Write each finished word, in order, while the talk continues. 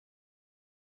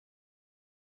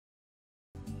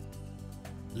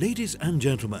Ladies and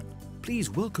gentlemen, please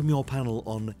welcome your panel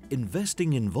on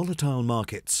Investing in Volatile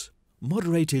Markets,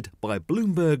 moderated by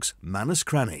Bloomberg's Manus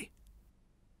Cranny.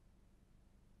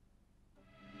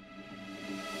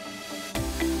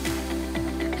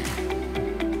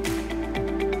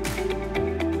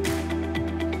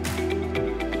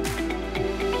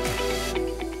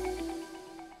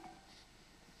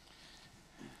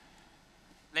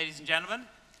 Ladies and gentlemen,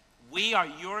 we are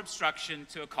your obstruction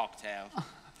to a cocktail.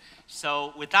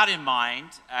 So with that in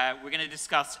mind, we're going to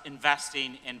discuss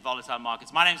investing in volatile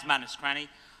markets. My name is Manus Cranny.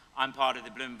 I'm part of the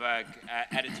Bloomberg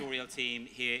editorial team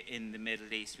here in the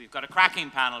Middle East. We've got a cracking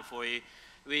panel for you.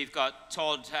 We've got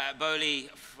Todd Boehly,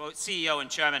 CEO and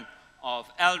chairman of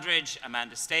Eldridge,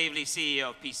 Amanda Staveley,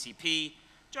 CEO of PCP,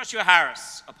 Joshua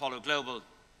Harris, Apollo Global,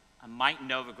 and Mike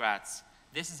Novogratz.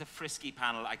 This is a frisky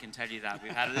panel, I can tell you that.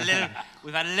 We've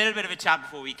had a little bit of a chat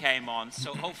before we came on,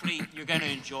 so hopefully you're going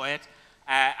to enjoy it.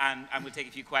 And we'll take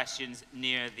a few questions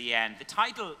near the end. The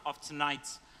title of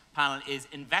tonight's panel is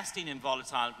Investing in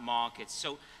Volatile Markets.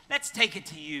 So let's take it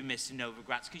to you, Mr.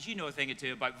 Novogratz, because you know a thing or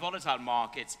two about volatile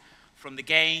markets, from the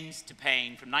gains to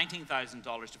pain, from $19,000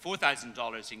 to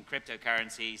 $4,000 in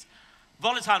cryptocurrencies.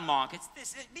 Volatile markets,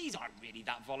 these aren't really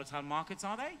that volatile markets,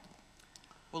 are they?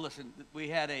 Well, listen, we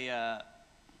had a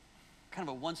kind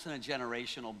of a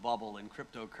once-in-a-generational bubble in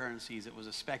cryptocurrencies. It was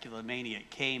a speculative mania. It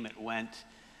came, it went.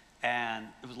 And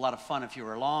it was a lot of fun if you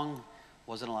were long,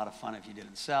 wasn't a lot of fun if you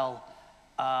didn't sell.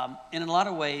 And in a lot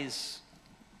of ways,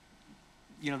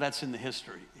 you know, that's in the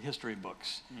history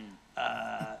books.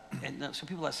 And so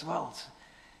people ask, well,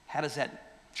 how does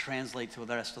that translate to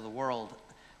the rest of the world?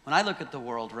 When I look at the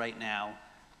world right now,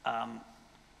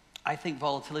 I think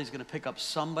volatility is going to pick up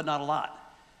some, but not a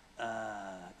lot.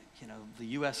 You know, the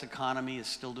US economy is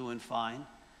still doing fine.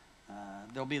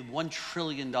 There'll be $1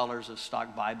 trillion of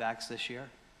stock buybacks this year.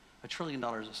 $1 trillion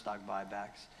of stock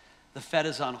buybacks. The Fed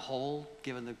is on hold,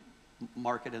 giving the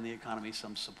market and the economy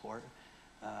some support.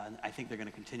 I think they're going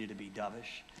to continue to be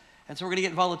dovish. And so we're going to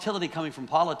get volatility coming from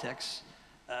politics.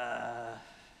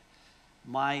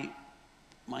 My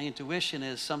intuition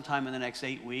is sometime in the next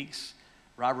 8 weeks,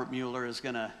 Robert Mueller is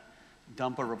going to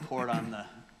dump a report on the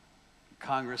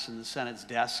Congress and the Senate's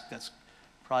desk that's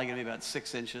probably going to be about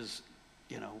 6 inches,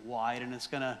 wide, and it's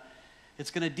going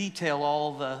to detail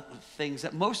all the things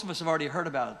that most of us have already heard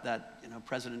about that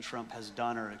President Trump has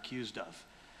done or accused of,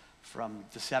 from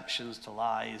deceptions to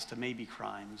lies to maybe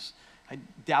crimes. I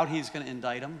doubt he's going to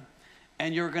indict him.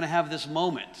 And you're going to have this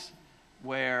moment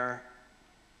where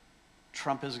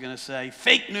Trump is going to say,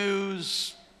 fake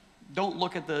news, don't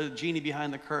look at the genie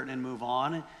behind the curtain and move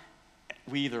on.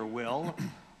 We either will,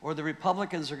 or the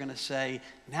Republicans are going to say,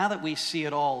 now that we see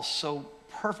it all so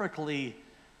perfectly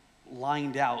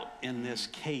lined out in this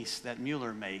case that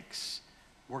Mueller makes,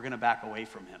 we're going to back away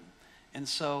from him. And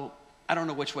so I don't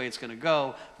know which way it's going to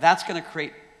go. That's going to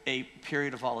create a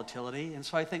period of volatility. And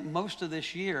so I think most of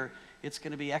this year, it's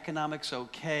going to be economics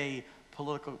okay,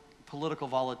 political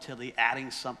volatility,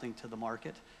 adding something to the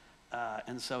market.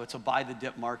 And so it's a buy the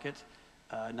dip market,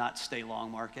 not stay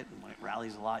long market. And when it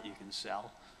rallies a lot, you can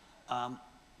sell.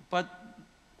 But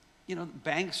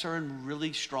banks are in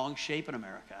really strong shape in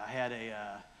America. I had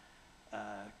a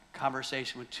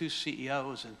conversation with 2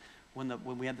 CEOs, and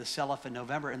when we had the sell-off in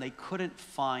November, and they couldn't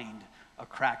find a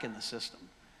crack in the system.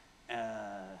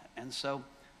 And so,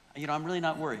 I'm really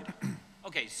not worried.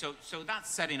 Okay, so that's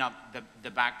setting up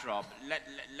the backdrop.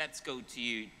 Let's go to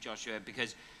you, Joshua,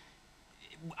 because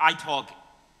I talk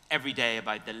every day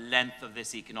about the length of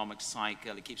this economic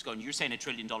cycle. It keeps going. You're saying $1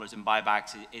 trillion in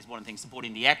buybacks is one of the things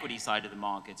supporting the equity side of the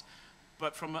markets.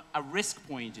 But from a risk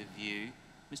point of view,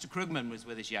 Mr. Krugman was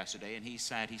with us yesterday, and he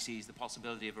said he sees the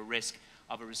possibility of a risk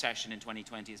of a recession in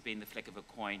 2020 as being the flick of a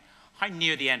coin. How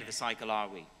near the end of the cycle are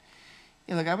we?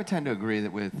 Yeah, look, I would tend to agree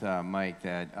with Mike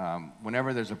that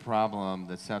whenever there's a problem,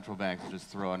 that central banks will just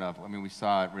throw enough. I mean, we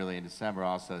saw it really in December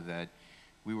also that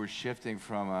we were shifting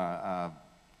from a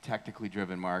technically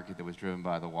driven market that was driven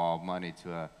by the wall of money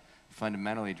to a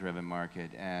fundamentally driven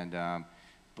market. And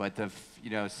but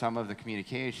some of the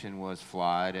communication was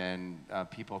flawed, and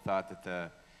people thought that the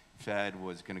Fed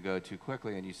was going to go too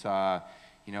quickly, and you saw,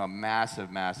 a massive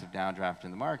downdraft in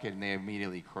the market, and they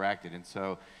immediately corrected. And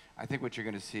so I think what you're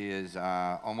going to see is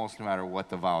almost no matter what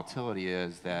the volatility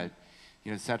is, that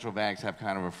central banks have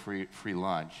kind of a free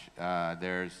lunch.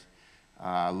 There's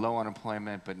low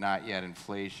unemployment, but not yet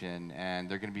inflation, and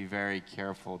they're going to be very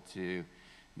careful to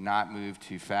not move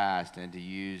too fast and to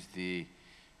use the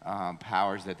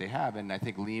powers that they have. And I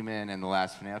think Lehman and the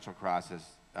last financial crisis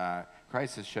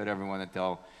showed everyone that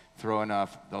they'll throw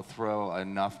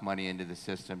enough money into the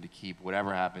system to keep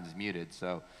whatever happens muted.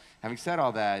 So having said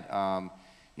all that,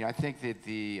 You know, I think that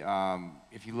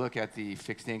if you look at the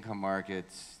fixed income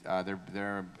markets,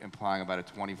 they're implying about a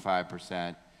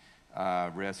 25%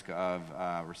 risk of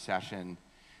recession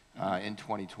in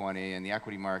 2020, and the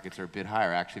equity markets are a bit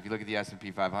higher. Actually, if you look at the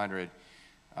S&P 500,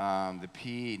 the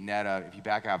P net of, if you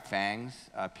back out FANGs,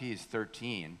 P is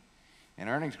 13, and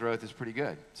earnings growth is pretty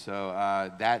good. So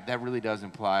that really does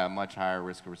imply a much higher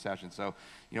risk of recession. So,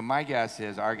 you know, our guess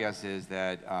is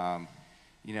that,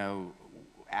 you know,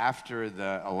 after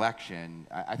the election,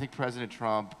 I think President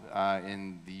Trump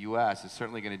in the U.S. is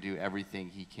certainly going to do everything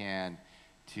he can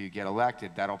to get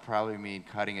elected. That'll probably mean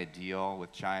cutting a deal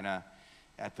with China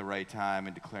at the right time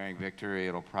and declaring victory.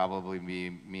 It'll probably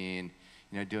mean,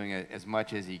 you know, doing as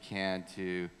much as he can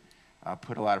to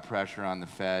put a lot of pressure on the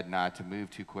Fed not to move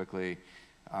too quickly.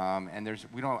 And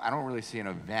I don't really see an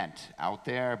event out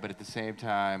there, but at the same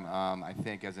time, I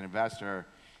think as an investor,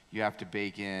 you have to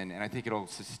bake in, and I think it'll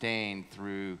sustain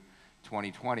through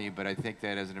 2020, but I think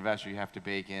that as an investor, you have to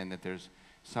bake in that there's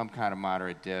some kind of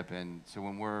moderate dip. And so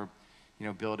when we're, you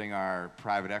know, building our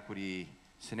private equity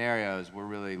scenarios, we're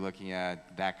really looking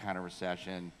at that kind of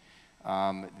recession.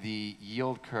 The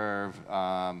yield curve,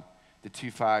 the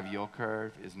 2-5 yield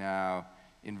curve is now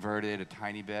inverted a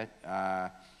tiny bit.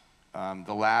 The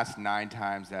last 9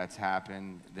 times that's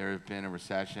happened, there have been a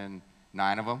recession,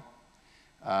 9 of them.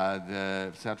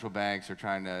 The central banks are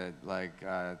trying to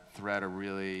thread a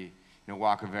really, you know,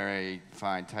 walk a very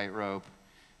fine tightrope.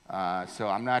 So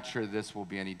I'm not sure this will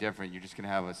be any different. You're just going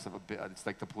to have it's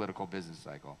like the political business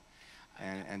cycle.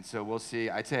 And so we'll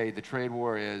see. I'd say the trade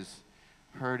war is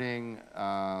hurting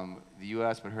the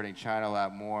U.S., but hurting China a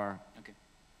lot more. Okay.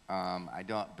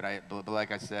 But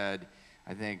like I said,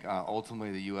 I think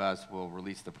ultimately the U.S. will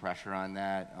release the pressure on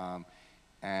that.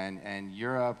 And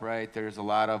Europe, right, there's a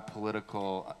lot of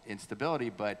political instability,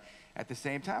 but at the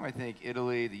same time, I think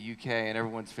Italy, the UK, and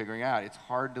everyone's figuring out it's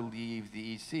hard to leave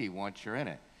the EC once you're in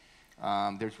it.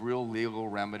 There's real legal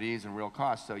remedies and real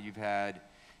costs. So you've had,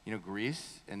 you know,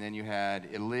 Greece, and then you had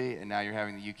Italy, and now you're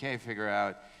having the UK figure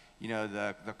out, you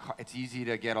know, it's easy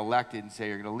to get elected and say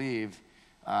you're going to leave,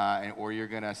 or you're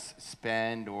going to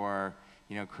spend or,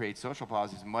 you know, create social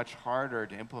policies. It's much harder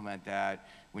to implement that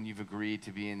when you've agreed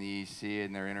to be in the EC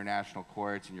and their international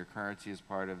courts and your currency is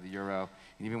part of the euro,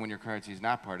 and even when your currency is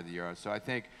not part of the euro. So I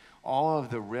think all of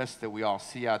the risks that we all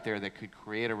see out there that could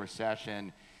create a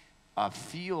recession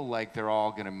feel like they're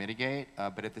all going to mitigate,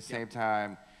 but at the same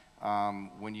time,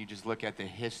 when you just look at the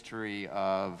history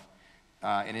of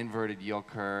an inverted yield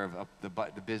curve, of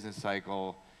the business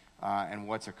cycle, and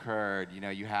what's occurred, you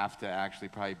know, you have to actually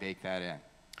probably bake that in.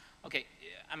 Okay,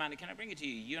 Amanda, can I bring it to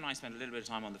you? You and I spent a little bit of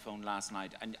time on the phone last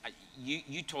night, and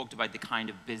you talked about the kind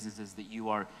of businesses that you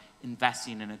are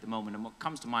investing in at the moment, and what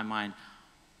comes to my mind,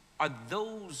 are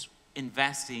those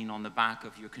investing on the back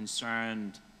of you're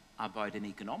concerned about an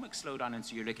economic slowdown, and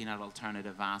so you're looking at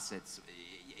alternative assets?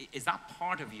 Is that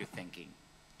part of your thinking?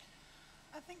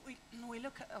 I think we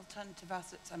look at alternative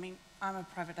assets. I mean, I'm a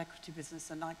private equity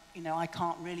business, and I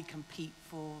can't really compete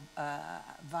for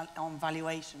on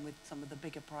valuation with some of the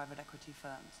bigger private equity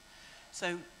firms.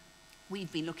 So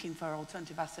we've been looking for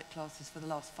alternative asset classes for the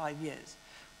last 5 years.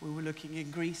 We were looking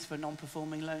in Greece for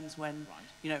non-performing loans when,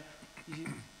 you know,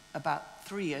 about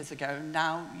 3 years ago.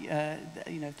 Now,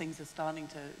 you know, things are starting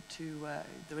to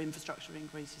the infrastructure in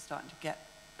Greece is starting to get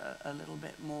a little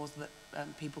bit more so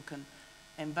that people can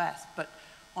invest. But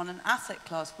on an asset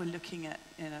class, we're looking at,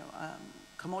 you know,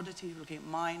 commodities, we're looking at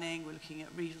mining, we're looking at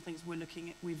regional things,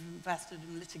 we've invested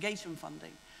in litigation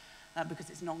funding because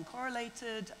it's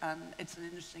non-correlated and it's an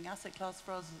interesting asset class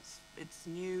for us. It's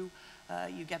new.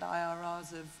 You get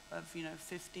IRRs of you know,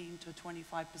 15 to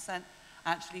 25%.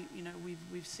 Actually, you know,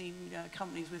 we've seen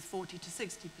companies with 40 to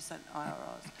 60%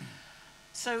 IRRs.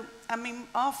 So, I mean,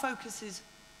 our focus is,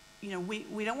 you know,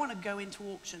 we don't want to go into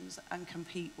auctions and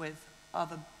compete with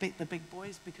the big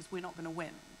boys, because we're not going to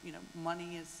win. You know,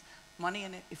 money is money,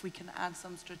 and if we can add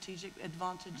some strategic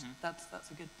advantage,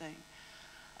 that's a good thing.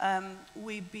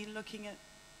 We've been looking at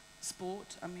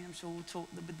sport. I mean, I'm sure we'll talk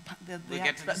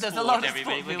there's a lot of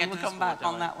sport. We'll come back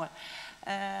on that one.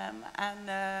 And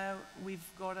we've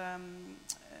got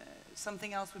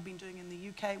something else we've been doing in the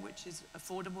UK, which is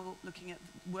affordable, looking at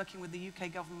working with the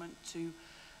UK government to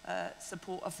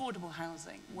support affordable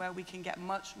housing, where we can get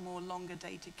much more longer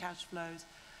dated cash flows,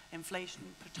 inflation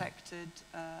protected,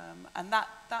 and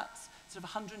that's sort of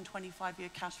 125-year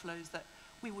cash flows that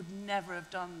we would never have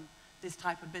done this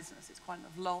type of business. It's quite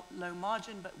a low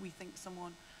margin, but we think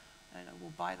someone, you know,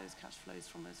 will buy those cash flows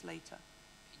from us later.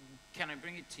 Can I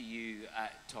bring it to you,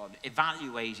 Todd?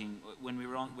 Evaluating, when we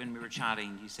were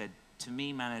chatting, you said, to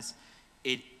me, Manus,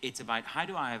 It's about how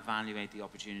do I evaluate the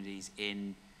opportunities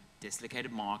in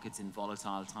dislocated markets, in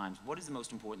volatile times. What is the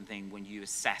most important thing when you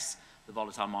assess the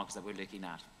volatile markets that we're looking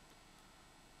at?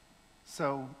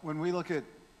 So when we look at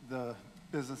the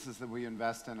businesses that we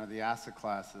invest in or the asset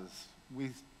classes, we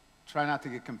try not to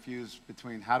get confused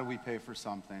between how do we pay for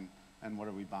something and what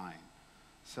are we buying.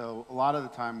 So a lot of the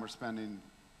time we're spending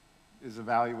is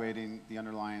evaluating the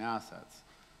underlying assets.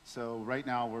 So right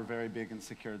now we're very big in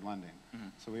secured lending. Mm-hmm.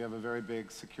 So we have a very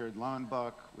big secured loan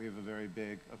book, we have a very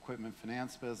big equipment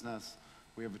finance business,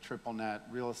 we have a triple net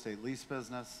real estate lease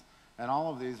business, and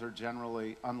all of these are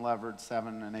generally unlevered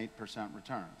 7 and 8%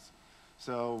 returns.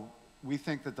 So we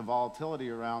think that the volatility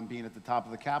around being at the top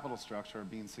of the capital structure,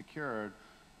 being secured,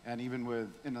 and even with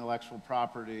intellectual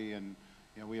property, and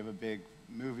we have a big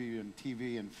movie and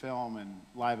TV and film and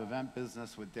live event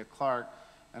business with Dick Clark,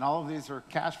 and all of these are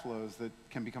cash flows that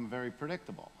can become very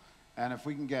predictable. And if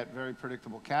we can get very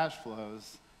predictable cash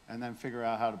flows and then figure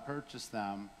out how to purchase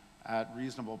them at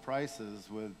reasonable prices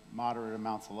with moderate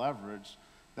amounts of leverage,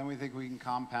 then we think we can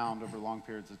compound over long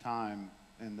periods of time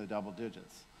in the double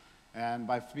digits. And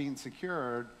by being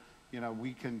secured,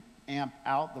 we can amp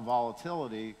out the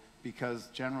volatility because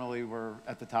generally we're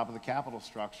at the top of the capital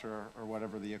structure or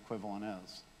whatever the equivalent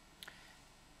is.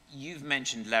 You've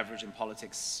mentioned leverage in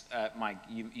politics, Mike.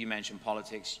 You mentioned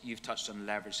politics. You've touched on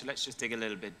leverage. So let's just dig a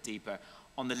little bit deeper.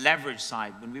 On the leverage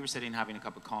side, when we were sitting having a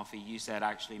cup of coffee, you said,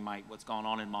 actually, Mike, what's going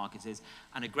on in markets is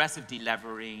an aggressive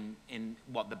delevering in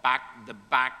the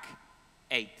back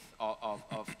eighth of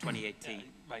 2018.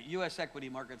 Right. U.S. equity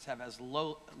markets have as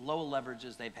low leverage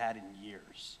as they've had in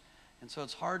years. And so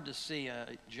it's hard to see a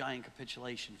giant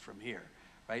capitulation from here,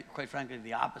 right? Quite frankly,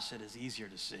 the opposite is easier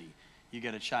to see. You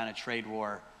get a China trade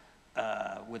war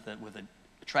with a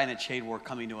China trade war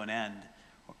coming to an end,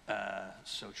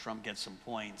 so Trump gets some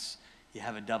points. You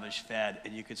have a dovish Fed,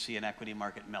 and you could see an equity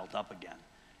market melt up again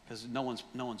because no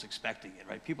one's expecting it,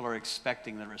 right? People are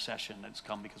expecting the recession that's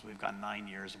come because we've gone 9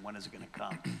 years, and when is it going to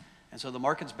come? And so the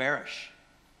market's bearish.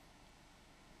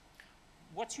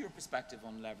 What's your perspective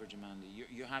on leverage, Amanda?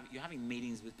 You're having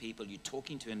meetings with people, you're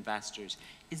talking to investors.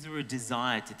 Is there a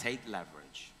desire to take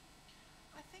leverage?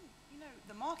 I think,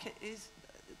 the market is,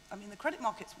 the credit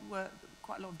markets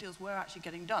quite a lot of deals were actually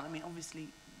getting done. Obviously,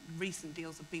 recent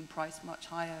deals have been priced much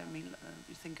higher. You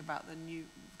think about the new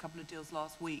couple of deals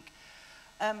last week.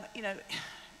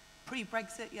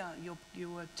 Pre-Brexit, yeah, you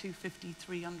were 250,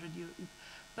 300,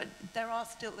 but there are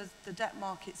still, the debt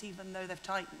markets, even though they've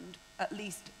tightened, at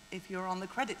least if you're on the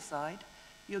credit side,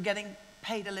 you're getting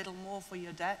paid a little more for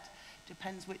your debt.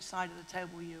 Depends which side of the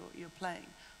table you're playing.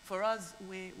 For us,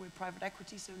 we're private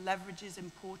equity, so leverage is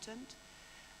important.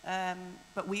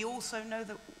 But we also know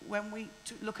that when we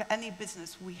look at any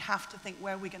business, we have to think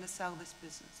where we're going to sell this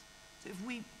business. So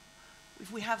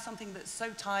if we have something that's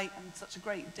so tight and such a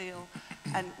great deal,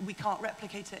 and we can't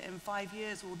replicate it in 5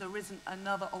 years, or there isn't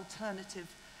another alternative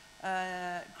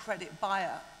credit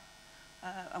buyer,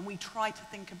 and we try to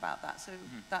think about that. So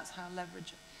that's how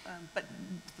leverage. But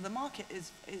the market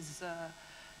is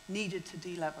needed to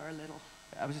delever a little.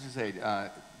 I was just going to say,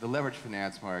 the leverage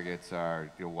finance markets are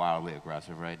wildly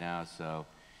aggressive right now. So,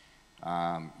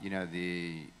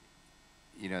 the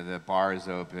bar is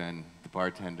open, the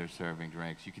bartender's serving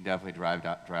drinks. You can definitely drive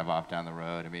off down the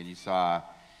road. You saw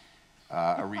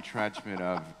a retrenchment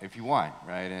of if you want,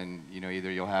 right? And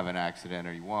either you'll have an accident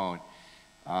or you won't.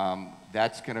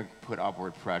 That's going to put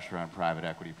upward pressure on private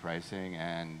equity pricing,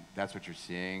 and that's what you're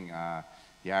seeing.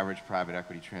 The average private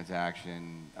equity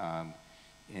transaction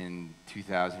in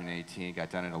 2018 got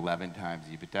done at 11 times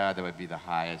EBITDA. That would be the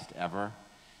highest ever,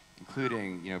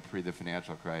 including pre the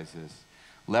financial crisis.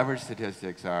 Leverage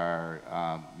statistics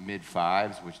are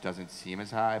mid-fives, which doesn't seem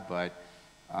as high, but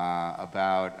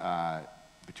about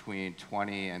between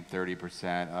 20 and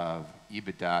 30% of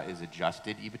EBITDA is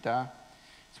adjusted EBITDA.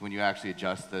 So when you actually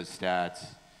adjust those stats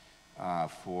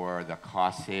for the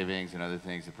cost savings and other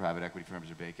things that private equity firms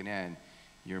are baking in,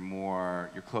 you're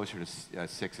closer to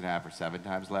 6.5 or 7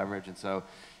 times leverage. And so,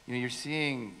 you're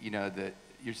seeing,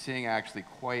 you're seeing actually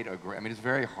quite it's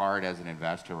very hard as an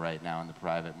investor right now in the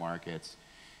private markets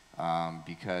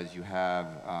because you have,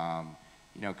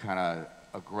 kind of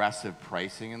aggressive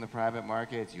pricing in the private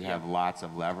markets. You have lots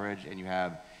of leverage, and you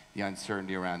have the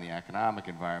uncertainty around the economic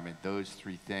environment. Those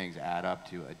three things add up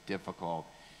to a difficult,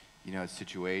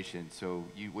 situation. So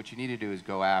what you need to do is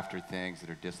go after things that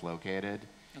are dislocated.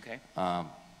 Okay.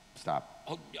 Stop.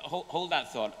 Hold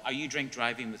that thought. Are you drink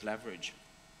driving with leverage?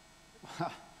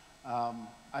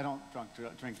 I don't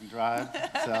drink and drive,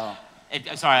 so.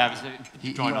 Sorry, I was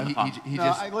drawing on the pump. He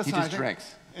just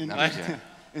drinks.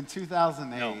 in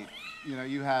 2008, you know,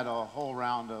 you had a whole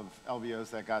round of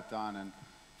LBOs that got done, and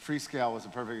Freescale was a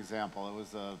perfect example. It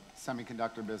was a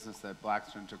semiconductor business that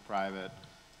Blackstone took private.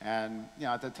 And you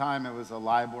know, at the time, it was a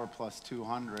LIBOR plus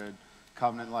 200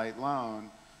 covenant-light loan.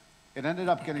 It ended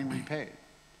up getting repaid.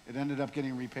 It ended up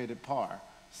getting repaid at par.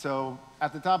 So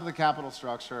at the top of the capital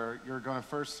structure, you're going to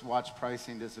first watch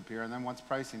pricing disappear, and then once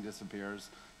pricing disappears,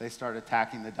 they start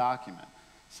attacking the document.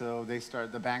 So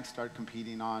the banks start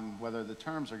competing on whether the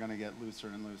terms are going to get looser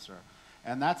and looser.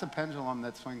 And that's a pendulum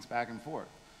that swings back and forth.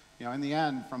 You know, in the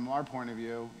end, from our point of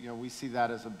view, you know, we see that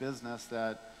as a business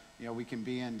that, you know, we can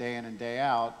be in and day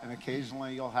out, and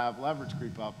occasionally you'll have leverage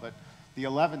creep up. But the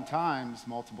 11 times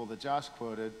multiple that Josh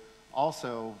quoted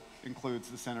also includes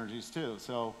the synergies too.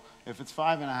 So if it's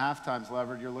 5.5 times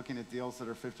levered, you're looking at deals that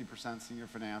are 50% senior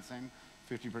financing,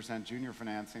 50% junior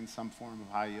financing, some form of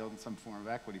high yield and some form of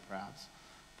equity perhaps.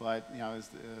 But you know,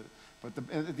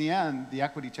 at the end, the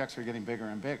equity checks are getting bigger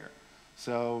and bigger.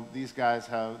 So these guys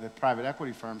the private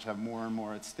equity firms have more and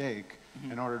more at stake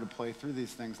in order to play through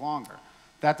these things longer.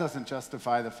 That doesn't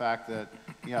justify the fact that,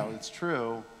 you know, it's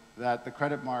true that the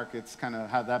credit markets kind of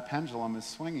have that pendulum is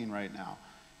swinging right now.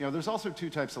 You know, there's also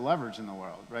two types of leverage in the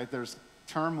world, right? There's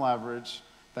term leverage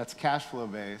that's cash flow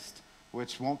based,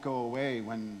 which won't go away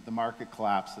when the market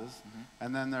collapses.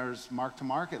 And then there's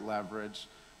mark-to-market leverage.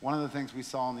 One of the things we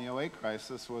saw in the 2008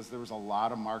 crisis was there was a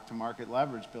lot of mark-to-market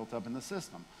leverage built up in the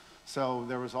system. So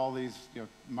there was all these, you know,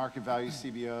 market value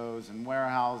CBOs and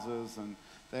warehouses, and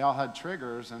they all had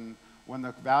triggers, and when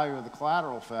the value of the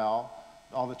collateral fell,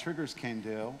 all the triggers came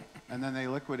due, and then they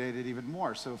liquidated even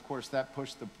more. So of course that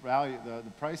pushed the value, the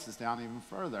prices down even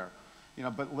further. You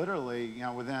know, but literally, you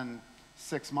know, within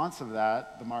 6 months of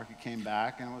that, the market came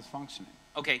back and it was functioning.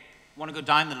 Okay, want to go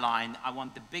down the line. I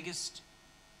want the biggest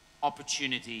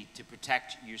opportunity to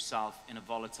protect yourself in a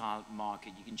volatile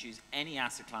market. You can choose any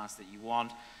asset class that you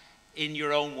want. In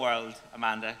your own world,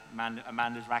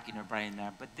 Amanda's racking her brain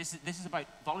there. But this is about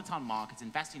volatile markets,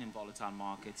 investing in volatile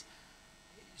markets.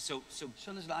 So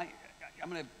listen, I'm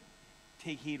going to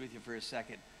take heed with you for a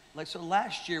second. Like, so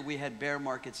last year we had bear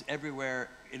markets everywhere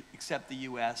except the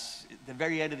U.S. At the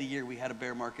very end of the year, we had a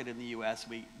bear market in the U.S.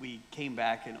 We came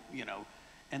back and, you know,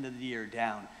 end of the year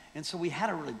down. And so we had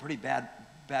a really pretty bad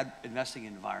investing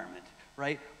environment,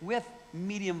 right? With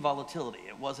medium volatility.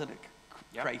 It wasn't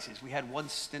a crisis. We had one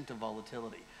stint of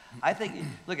volatility. I think,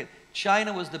 look at,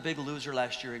 China was the big loser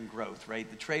last year in growth, right?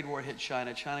 The trade war hit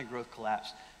China, China growth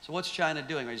collapsed. So what's China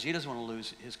doing? Right? He doesn't want to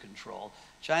lose his control.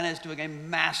 China is doing a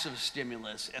massive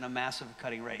stimulus and a massive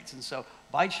cutting rates. And so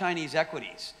buy Chinese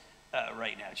equities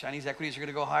right now. Chinese equities are going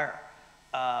to go higher.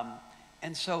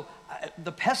 And so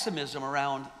the pessimism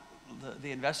around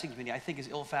the investing community, I think, is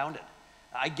ill-founded.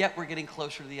 I get we're getting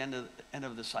closer to the end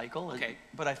of the cycle,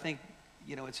 but I think,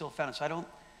 you know, it's ill-founded. So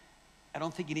I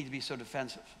don't think you need to be so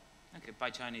defensive. Okay, buy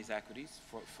Chinese equities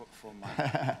for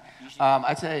my.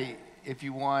 I'd say if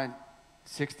you want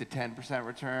 6 to 10%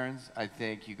 returns, I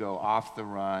think you go off the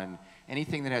run.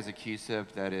 Anything that has a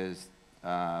CUSIP that is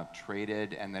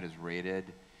traded and that is rated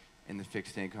in the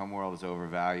fixed income world is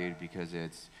overvalued because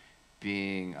it's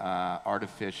being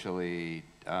artificially,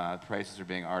 prices are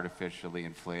being artificially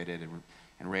inflated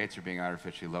and rates are being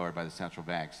artificially lowered by the central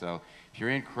bank. So if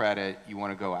you're in credit, you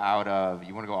want to go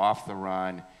off the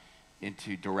run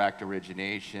into direct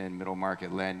origination, middle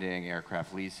market lending,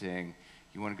 aircraft leasing.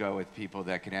 You want to go with people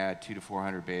that can add 200 to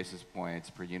 400 basis points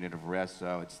per unit of risk.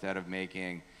 So instead of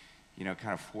making, you know,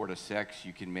 kind of 4 to 6,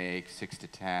 you can make 6 to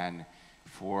 10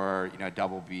 for, you know,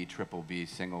 double B, triple B,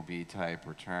 single B type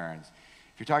returns.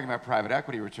 If you're talking about private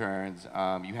equity returns,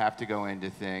 you have to go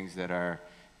into things that are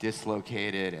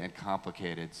dislocated and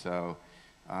complicated. So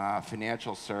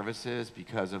financial services,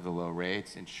 because of the low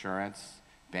rates, insurance,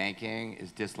 banking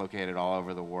is dislocated all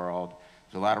over the world.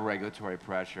 There's a lot of regulatory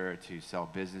pressure to sell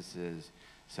businesses,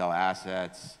 sell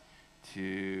assets,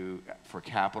 for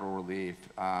capital relief,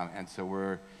 and so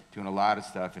we're doing a lot of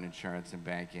stuff in insurance and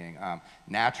banking.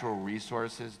 Natural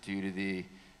resources, due to the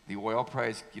oil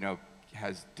price, you know,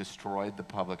 has destroyed the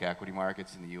public equity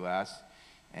markets in the U.S.,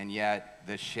 and yet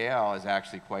the shale is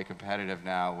actually quite competitive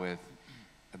now. With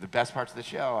the best parts of the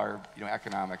shale are, you know,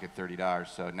 economic at $30.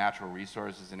 So natural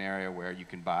resources is an area where you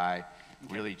can buy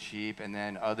really cheap, and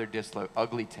then other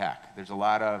ugly tech. There's a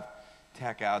lot of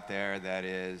tech out there that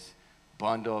is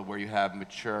bundled where you have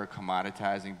mature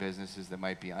commoditizing businesses that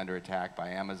might be under attack by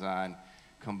Amazon,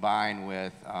 combined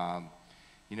with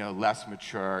you know, less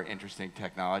mature, interesting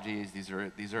technologies. These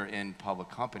are in public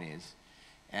companies,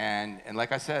 and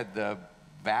like I said, the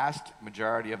vast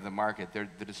majority of the market,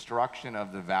 the destruction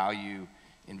of the value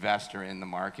investor in the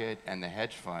market and the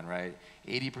hedge fund, right?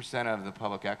 80% of the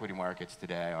public equity markets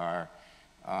today are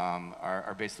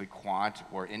basically quant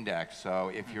or index.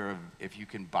 So if you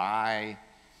can buy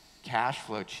cash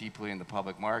flow cheaply in the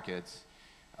public markets,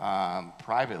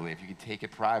 privately, if you can take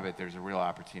it private, there's a real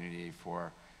opportunity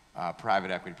for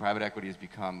private equity. Private equity has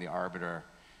become the arbiter,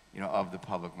 of the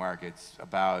public markets.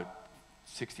 About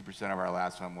 60% of our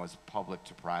last one was public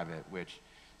to private, which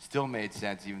still made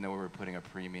sense, even though we were putting a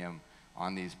premium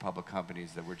on these public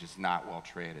companies that were just not well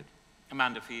traded.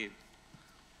 Amanda, for you.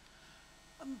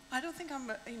 I don't think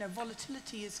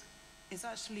volatility is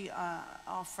actually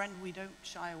our friend. We don't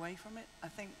shy away from it. I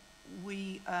think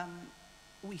we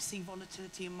see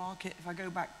volatility in market. If I go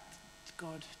back,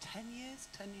 God, 10 years?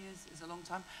 10 years is a long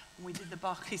time. When we did the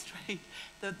Barclays trade,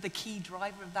 the key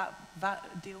driver of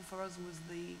that deal for us was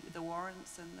the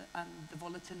warrants and the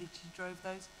volatility drove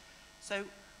those. So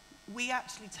we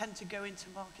actually tend to go into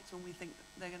markets when we think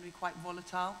that they're going to be quite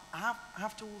volatile. I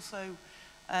have to also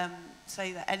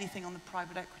say that anything on the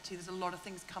private equity, there's a lot of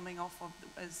things coming off of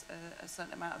as a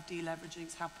certain amount of deleveraging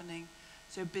is happening.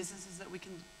 So businesses that we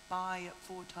can buy at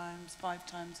 4 times, 5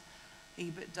 times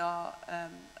EBITDA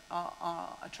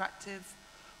are attractive.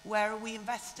 Where are we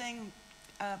investing?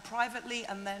 Privately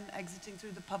and then exiting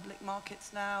through the public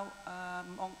markets now.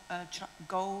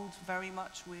 Gold, very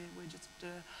much. We're just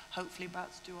hopefully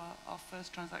about to do our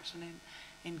first transaction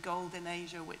in gold in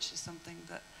Asia, which is something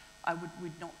that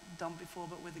we'd not done before,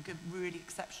 but with a good, really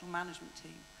exceptional management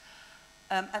team.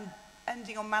 And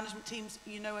ending on management teams,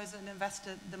 as an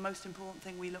investor, the most important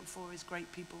thing we look for is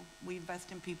great people. We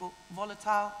invest in people.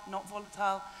 Volatile, not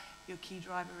volatile. Your key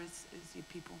driver is your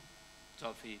people.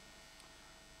 Todd, for you.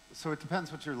 So it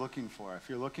depends what you're looking for. If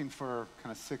you're looking for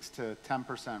kind of 6 to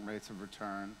 10% rates of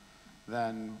return,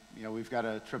 then we've got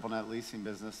a triple net leasing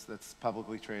business that's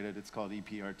publicly traded. It's called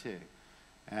EPRT.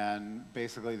 And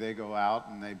basically they go out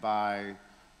and they buy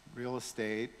real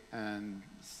estate and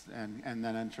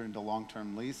then enter into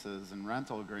long-term leases and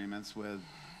rental agreements with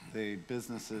the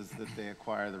businesses that they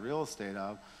acquire the real estate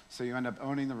of. So you end up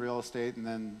owning the real estate, and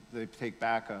then they take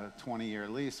back a 20-year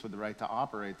lease with the right to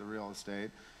operate the real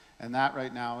estate. And that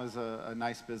right now is a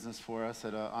nice business for us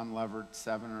at an unlevered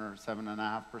 7 or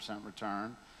 7.5%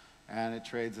 return. And it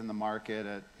trades in the market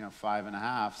at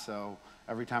 5.5. So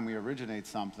every time we originate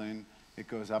something, it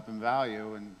goes up in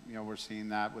value. And we're seeing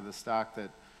that with a stock that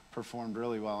performed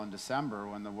really well in December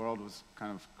when the world was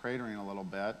kind of cratering a little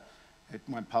bit. It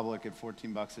went public at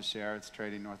 14 bucks a share. It's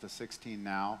trading north of 16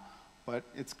 now. But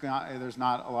there's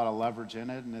not a lot of leverage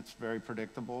in it, and it's very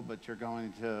predictable. But you're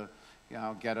going to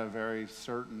get a very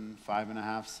certain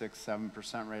 5.5, 6,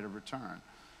 7% rate of return.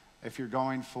 If you're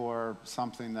going for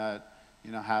something that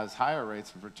has higher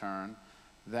rates of return,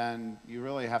 then you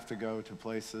really have to go to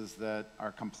places that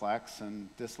are complex and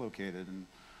dislocated. And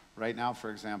right now,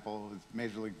 for example, with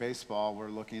Major League Baseball, we're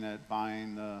looking at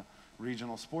buying the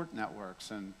regional sport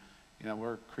networks, and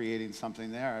we're creating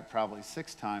something there at probably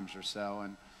 6 times or so.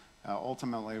 And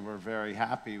ultimately, we're very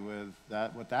happy with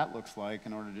what that looks like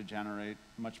in order to generate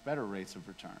much better rates of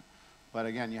return. But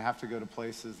again, you have to go to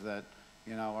places that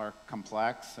are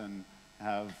complex and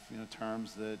have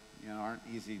terms that aren't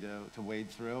easy to wade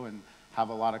through and have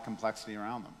a lot of complexity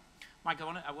around them. Mike,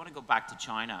 I want to go back to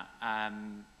China.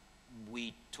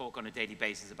 We talk on a daily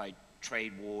basis about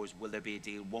trade wars. Will there be a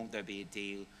deal? Won't there be a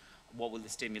deal? What will the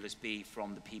stimulus be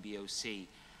from the PBOC?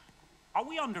 Are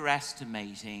we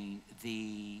underestimating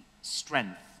the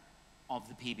strength of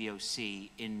the PBOC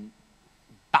in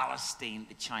ballasting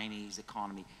the Chinese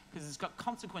economy? Because it's got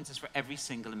consequences for every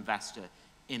single investor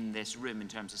in this room in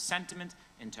terms of sentiment,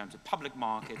 in terms of public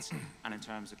markets, and in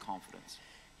terms of confidence.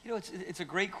 It's a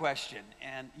great question.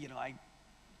 And,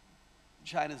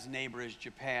 China's neighbor is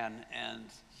Japan, and,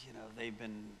 they've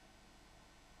been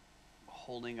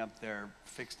holding up their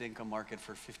fixed income market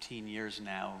for 15 years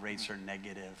now. Rates are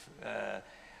negative.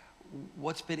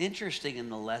 What's been interesting in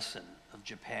the lesson of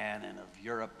Japan and of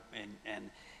Europe and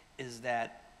is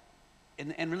that,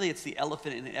 and really it's the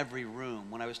elephant in every room.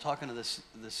 When I was talking to the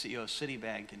CEO of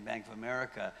Citibank and Bank of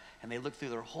America, and they looked through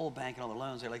their whole bank and all the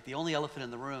loans, they're like, the only elephant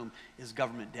in the room is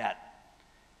government debt.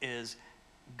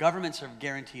 Governments have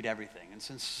guaranteed everything. And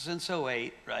since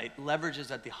 08, right, leverage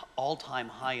is at the all-time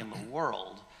high in the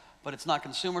world. But it's not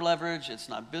consumer leverage, it's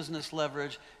not business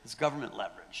leverage, it's government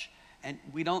leverage. And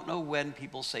we don't know when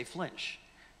people say flinch.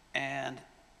 And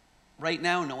right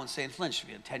now, no one's saying flinch.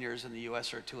 We had 10 years in the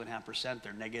US are 2.5%.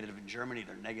 They're negative in Germany,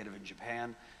 they're negative in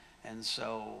Japan. And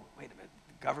so, wait a minute,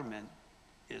 the government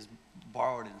is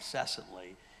borrowed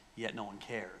incessantly. yet no one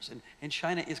cares. And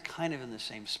China is kind of in the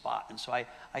same spot. And so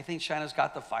I think China's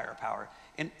got the firepower.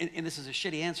 And this is a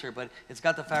shitty answer, but it's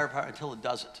got the firepower until it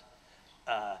doesn't.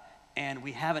 And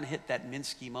we haven't hit that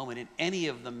Minsky moment in any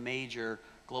of the major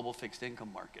global fixed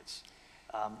income markets.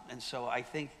 And so I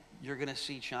think you're going to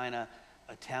see China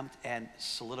attempt and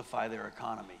solidify their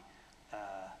economy.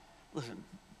 Listen,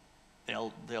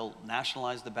 they'll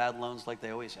nationalize the bad loans like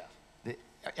they always have.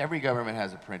 Every government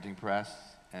has a printing press,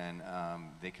 and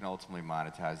they can ultimately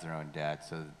monetize their own debt.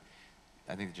 So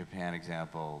I think the Japan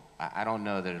example, I don't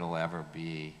know that it'll ever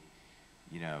be,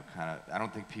 I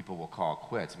don't think people will call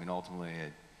quits. I mean, ultimately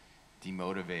it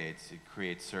demotivates, it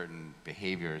creates certain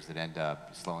behaviors that end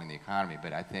up slowing the economy.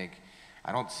 But I think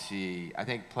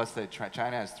plus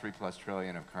China has $3+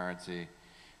 trillion of currency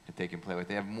that they can play with.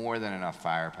 They have more than enough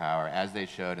firepower, as they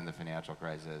showed in the financial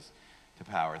crisis, to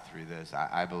power through this.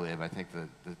 I think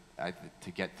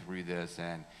to get through this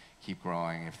and keep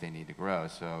growing if they need to grow.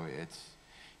 So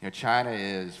China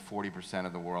is 40%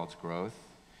 of the world's growth.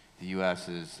 The U.S.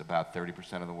 is about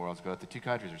 30% of the world's growth. The two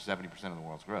countries are 70% of the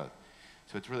world's growth.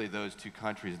 So it's really those two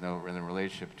countries and the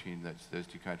relationship between those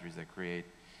two countries that create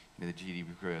the GDP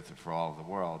growth for all of the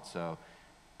world. So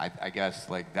I guess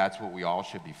that's what we all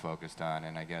should be focused on.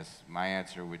 And I guess my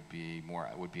answer would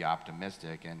be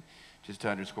optimistic. And just to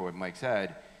underscore what Mike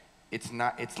said,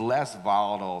 it's less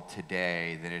volatile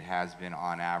today than it has been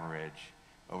on average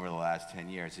over the last 10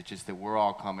 years. It's just that we're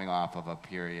all coming off of a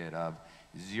period of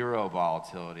zero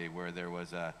volatility where there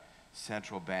was a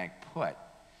central bank put.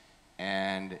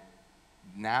 And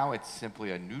now it's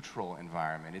simply a neutral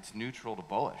environment. It's neutral to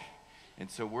bullish.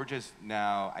 And so we're just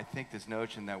now, I think this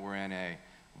notion that we're in a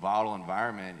volatile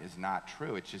environment is not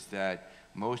true. It's just that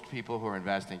most people who are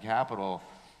investing capital,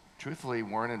 truthfully,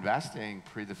 weren't investing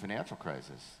pre the financial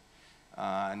crisis.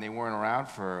 And they weren't around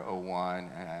for 01.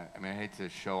 I mean, I hate to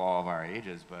show all of our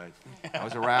ages, but I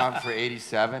was around for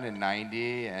 87 and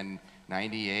 90 and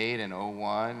 98 and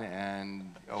 01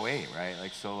 and 08,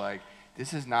 right?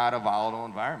 This is not a volatile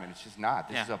environment. It's just not.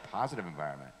 This is a positive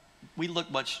environment. We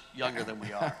look much younger than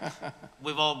we are.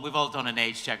 We've all done an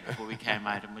age check before we came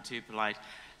out, and we're too polite.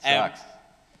 Sucks.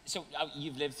 So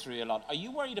you've lived through a lot. Are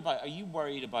you worried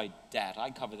about debt? I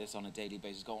cover this on a daily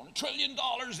basis. Going $1 trillion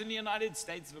in the United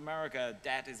States of America.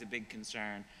 Debt is a big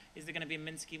concern. Is there going to be a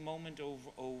Minsky moment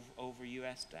over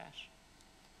U.S. debt?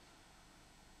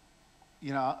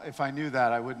 If I knew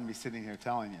that, I wouldn't be sitting here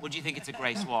telling you. Would you think it's a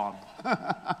grey swan?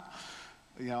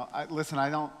 Listen, I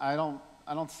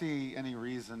don't see any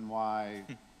reason why,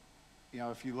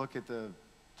 if you look at the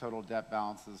total debt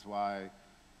balances, why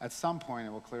at some point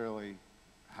it will clearly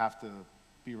have to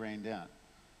be reined in.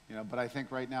 But I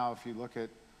think right now, if you look at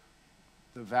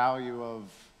the value of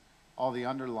all the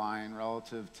underlying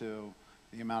relative to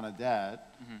the amount of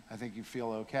debt, I think you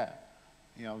feel okay.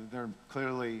 They're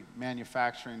clearly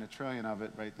manufacturing $1 trillion of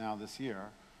it right now this year.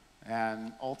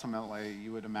 And ultimately,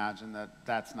 you would imagine that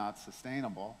that's not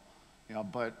sustainable.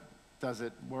 But does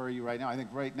it worry you right now? I think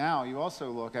right now, you also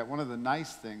look at one of the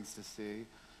nice things to see,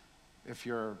 if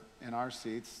you're in our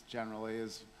seats generally,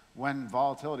 is when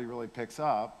volatility really picks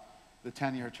up, the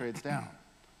 10-year trades down.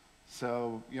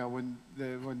 So, when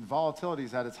volatility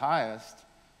is at its highest,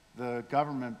 the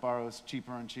government borrows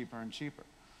cheaper and cheaper and cheaper.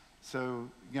 So,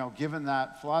 given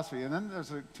that philosophy, and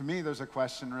then to me, there's a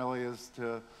question really as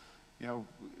to,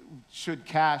 should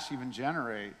cash even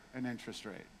generate an interest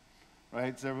rate,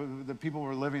 right? So the people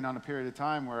were living on a period of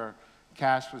time where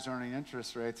cash was earning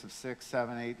interest rates of 6,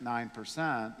 7, 8,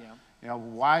 9%. Yeah.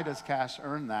 Why does cash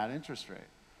earn that interest rate,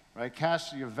 right?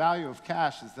 Cash, your value of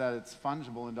cash is that it's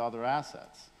fungible into other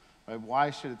assets, right?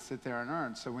 Why should it sit there and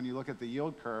earn? So when you look at the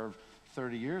yield curve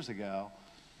 30 years ago,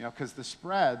 because the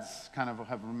spreads kind of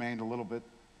have remained a little bit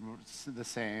the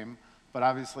same, but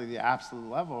obviously the absolute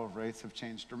level of rates have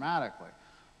changed dramatically.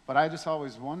 But I just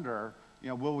always wonder,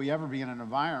 will we ever be in an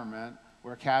environment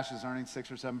where cash is earning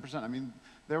 6 or 7%? I mean,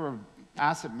 there were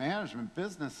asset management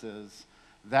businesses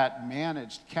that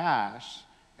managed cash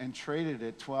and traded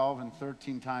at 12 and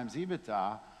 13 times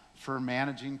EBITDA for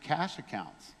managing cash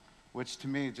accounts, which to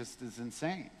me just is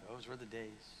insane. Those were the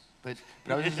days. But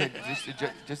I was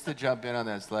just to jump in on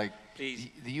this, Please.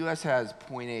 The U.S. has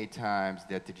 0.8 times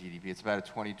debt to GDP. It's about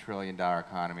a $20 trillion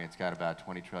economy. It's got about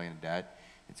 20 trillion in debt.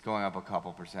 It's going up a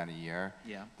couple % a year.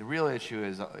 Yeah. The real issue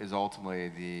is ultimately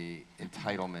the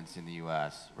entitlements in the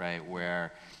U.S., right?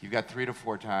 Where you've got 3 to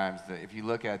 4 times if you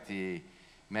look at the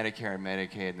Medicare and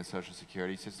Medicaid and the Social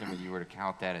Security system, and you were to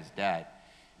count that as debt,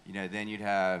 then you'd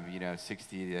have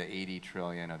 60 to 80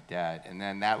 trillion of debt, and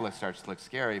then that starts to look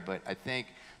scary. But I think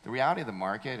the reality of the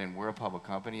market, and we're a public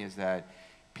company, is that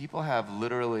people have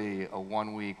literally a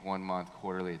 1 week, 1 month,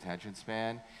 quarterly attention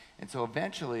span. And so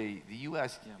eventually, the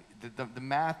U.S., the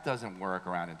math doesn't work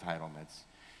around entitlements.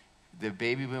 The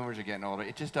baby boomers are getting older.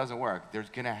 It just doesn't work. There's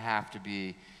going to have to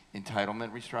be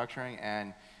entitlement restructuring.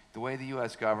 And the way the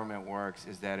U.S. government works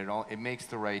is that it makes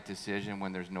the right decision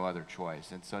when there's no other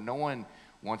choice. And so no one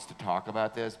wants to talk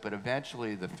about this, but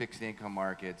eventually the fixed income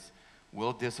markets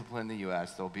will discipline the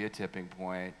U.S. There'll be a tipping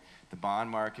point. The bond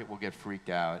market will get freaked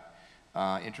out.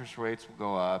 Interest rates will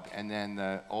go up. And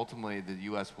then ultimately the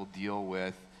U.S. will deal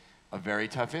with a very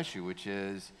tough issue, which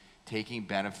is taking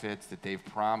benefits that they've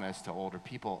promised to older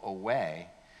people away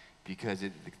because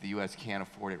the U.S. can't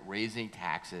afford it, raising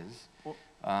taxes,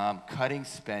 cutting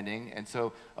spending. And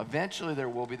so eventually there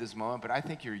will be this moment, but I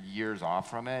think you're years off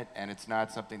from it, and it's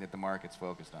not something that the market's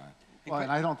focused on. Well,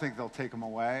 and I don't think they'll take them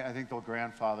away. I think they'll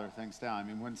grandfather things down. I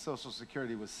mean, when Social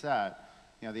Security was set,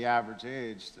 the average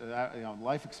age,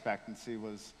 life expectancy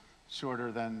was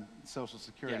shorter than Social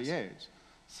Security age.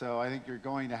 So I think you're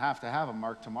going to have a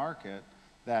mark-to-market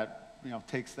that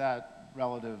takes that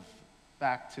relative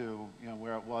back to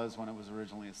where it was when it was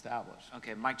originally established.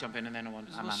 Okay, Mike, jump in, and then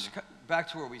Amanda.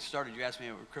 Back to where we started, you asked me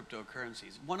about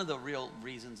cryptocurrencies. One of the real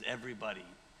reasons everybody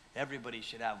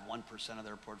should have 1% of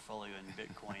their portfolio in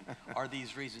Bitcoin are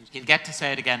these reasons. You'll get to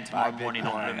say it again tomorrow morning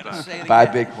on Bloomberg. Buy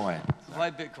Bitcoin.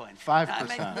 Buy Bitcoin.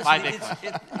 5%. Buy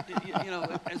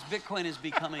Bitcoin. As Bitcoin is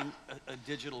becoming a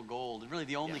digital gold, really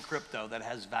the only crypto that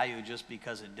has value just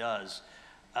because it does,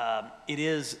 it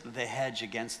is the hedge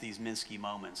against these Minsky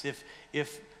moments.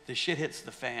 If the shit hits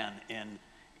the fan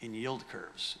in yield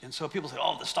curves, and so people say,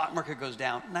 oh, the stock market goes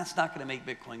down, and that's not going to make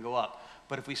Bitcoin go up.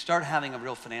 But if we start having a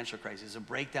real financial crisis, a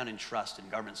breakdown in trust in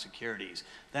government securities,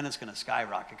 then it's going to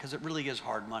skyrocket because it really is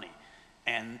hard money.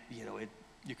 And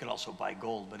you could also buy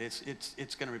gold, but it's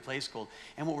going to replace gold.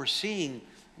 And what we're seeing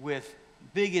with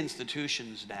big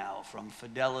institutions now, from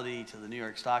Fidelity to the New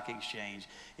York Stock Exchange,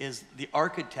 is the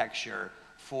architecture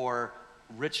for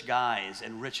rich guys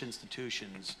and rich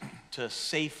institutions to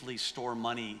safely store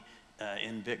money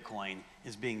in Bitcoin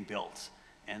is being built.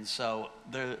 And so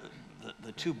the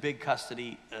two big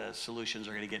custody solutions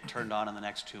are going to get turned on in the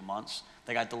next 2 months.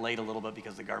 They got delayed a little bit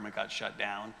because the government got shut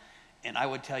down. And I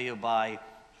would tell you by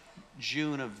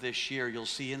June of this year, you'll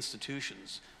see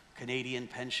institutions, Canadian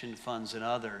pension funds and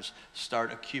others,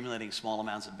 start accumulating small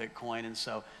amounts of Bitcoin. And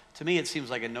so to me, it seems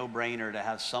like a no-brainer to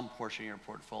have some portion of your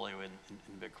portfolio in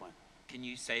Bitcoin. Can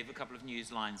you save a couple of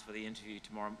news lines for the interview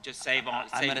tomorrow? Just save on.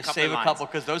 I'm going to save a couple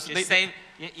because those. Just save.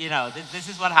 This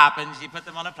is what happens. You put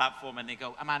them on a platform and they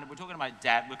go. Amanda, we're talking about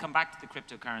debt. We'll come back to the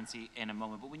cryptocurrency in a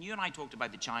moment. But when you and I talked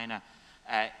about the China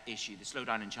issue, the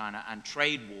slowdown in China and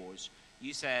trade wars,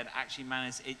 you said actually,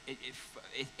 Manus,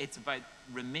 it's about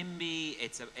renminbi.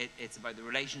 It's about the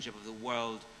relationship of the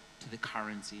world to the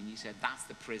currency, and you said that's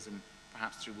the prism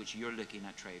perhaps through which you're looking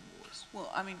at trade wars. Well,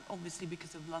 I mean, obviously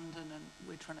because of London, and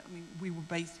we're trying to, we were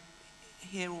based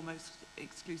here almost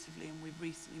exclusively, and we've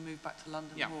recently moved back to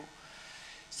London more.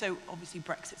 So obviously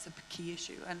Brexit's a key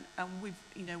issue, and we've,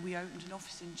 we opened an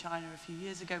office in China a few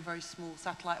years ago, very small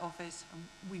satellite office, and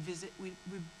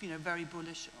we're very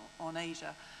bullish on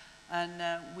Asia, and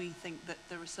we think that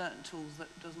there are certain tools that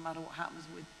doesn't matter what happens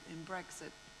in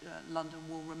Brexit, London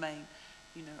will remain,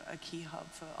 a key hub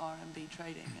for RMB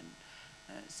trading. And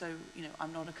so,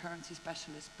 I'm not a currency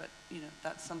specialist, but,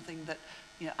 that's something that,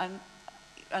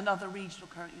 and other regional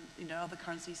other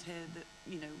currencies here that,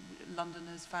 London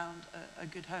has found a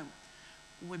good home.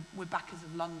 We're backers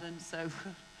of London, so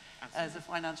as a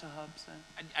financial hub. So.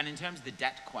 And in terms of the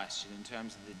debt question, in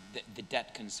terms of the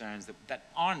debt concerns that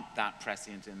aren't that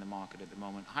prescient in the market at the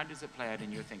moment, how does it play out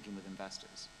in your thinking with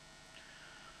investors?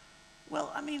 Well,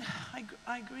 I mean,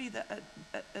 I agree that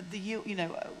at the yield,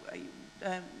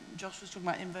 Josh was talking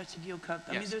about inverted yield curve.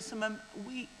 I mean, there's some,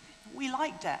 we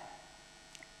like debt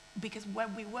because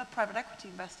when we were private equity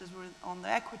investors, we're on the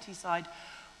equity side,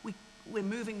 we're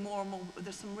moving more and more.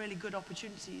 There's some really good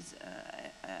opportunities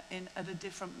at a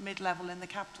different mid-level in the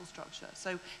capital structure.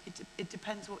 So it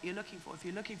depends what you're looking for. If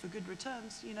you're looking for good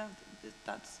returns,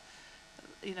 that's,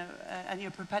 and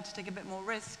you're prepared to take a bit more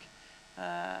risk,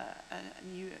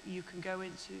 and you can go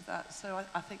into that. So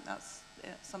I think that's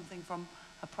something from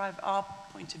our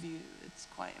point of view, it's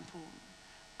quite important.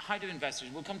 How do investors,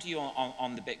 we'll come to you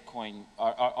on the Bitcoin,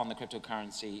 or on the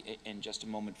cryptocurrency in just a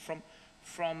moment.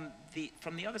 From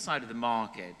the other side of the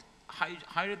market,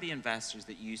 how do the investors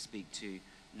that you speak to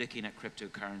looking at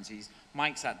cryptocurrencies?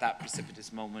 Mike's at that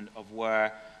precipitous moment of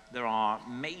where there are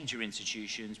major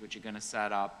institutions which are going to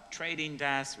set up trading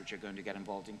desks, which are going to get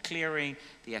involved in clearing.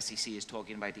 The SEC is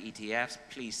talking about the ETFs.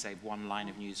 Please save one line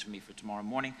of news for me for tomorrow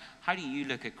morning. How do you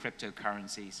look at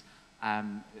cryptocurrencies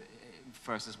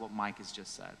versus what Mike has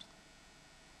just said?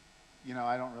 You know,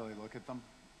 I don't really look at them.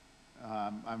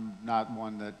 I'm not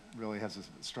one that really has a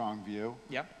strong view.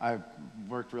 Yep. I've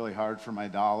worked really hard for my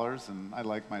dollars, and I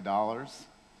like my dollars.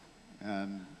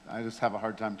 And I just have a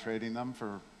hard time trading them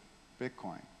for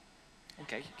Bitcoin.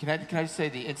 Okay. Can I just say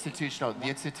the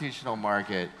institutional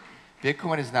market,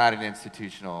 Bitcoin is not an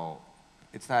institutional,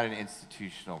 it's not an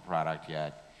institutional product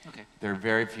yet. Okay. There are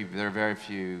very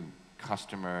few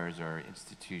customers or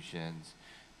institutions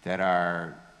that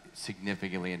are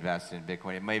significantly invested in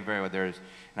Bitcoin. It may very well, and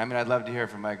I mean, I'd love to hear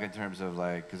from Mike in terms of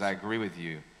like, because I agree with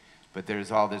you, but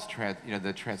there's all this,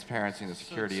 the transparency and the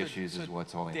security issues is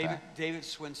what's holding it back. David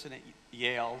Swinson at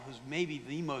Yale, who's maybe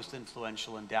the most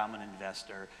influential endowment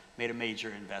investor, made a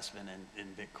major investment in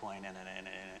Bitcoin and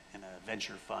in a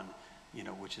venture fund,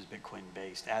 which is Bitcoin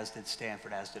based, as did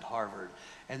Stanford, as did Harvard.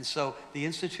 And so the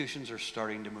institutions are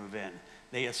starting to move in.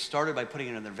 They started by putting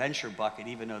it in their venture bucket,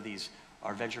 even though these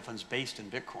are venture funds based in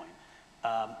Bitcoin.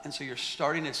 And so you're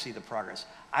starting to see the progress.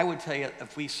 I would tell you,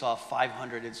 if we saw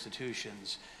 500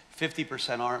 institutions,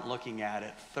 50% aren't looking at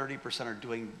it, 30% are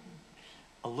doing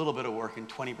a little bit of work, and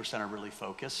 20% are really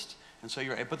focused. And so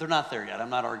but they're not there yet. I'm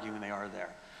not arguing they are there.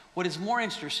 What is more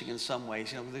interesting in some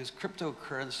ways, this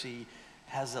cryptocurrency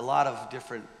has a lot of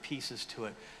different pieces to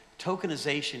it.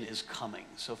 Tokenization is coming.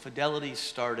 So Fidelity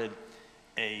started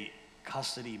a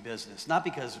custody business, not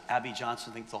because Abby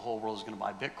Johnson thinks the whole world is going to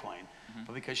buy Bitcoin,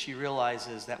 but because she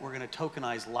realizes that we're going to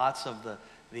tokenize lots of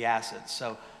the assets.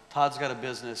 So Todd's got a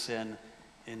business in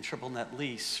triple net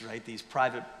lease, right? These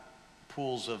private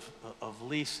pools of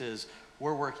leases.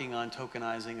 We're working on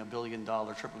tokenizing $1 billion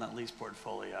triple net lease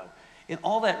portfolio. And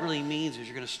all that really means is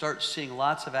you're going to start seeing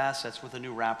lots of assets with a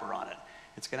new wrapper on it.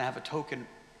 It's going to have a token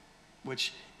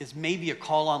which is maybe a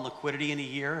call on liquidity in a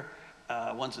year,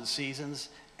 once it seasons,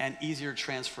 and easier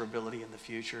transferability in the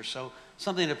future. So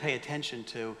something to pay attention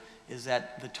to is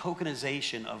that the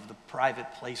tokenization of the private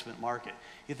placement market.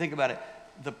 You think about it,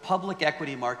 the public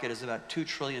equity market is about $2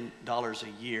 trillion a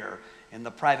year, and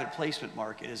the private placement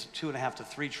market is $2.5 to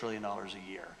 $3 trillion a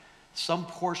year. Some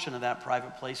portion of that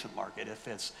private placement market, if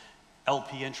it's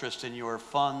LP interest in your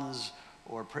funds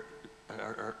or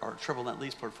triple net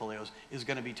lease portfolios, is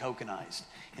going to be tokenized.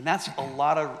 And that's a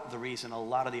lot of the reason a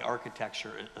lot of the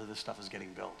architecture of this stuff is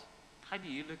getting built. How do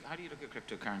you look at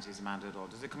cryptocurrencies, Amanda, at all?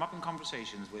 Does it come up in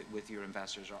conversations with your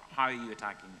investors, or how are you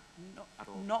attacking it at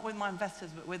all? Not with my investors,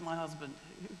 but with my husband.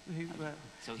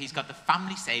 So he's got the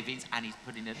family savings and he's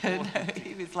putting it all into...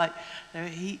 He was like, no,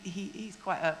 he's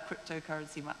quite a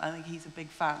cryptocurrency man. I think he's a big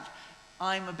fan.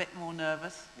 I'm a bit more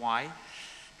nervous. Why?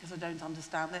 Because I don't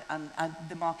understand it, and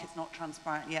the market's not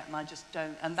transparent yet, and I just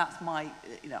don't, and that's my,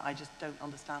 I just don't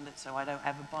understand it, so I don't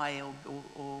ever buy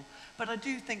or but I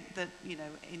do think that,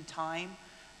 in time,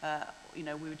 we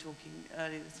were talking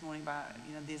earlier this morning about,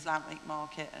 the Islamic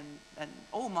market, and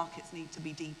all markets need to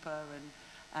be deeper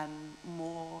and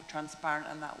more transparent,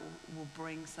 and that will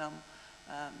bring some,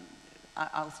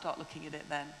 I'll start looking at it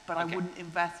then. But okay. I wouldn't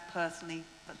invest personally,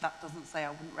 but that doesn't say I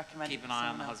wouldn't recommend it. Keep an eye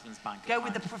on the husband's bank account. account. Go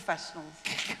with the professionals.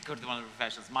 Go to one of the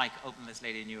professionals. Mike, open this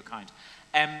lady a new account.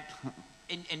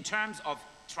 In terms of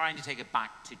trying to take it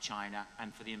back to China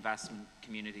and for the investment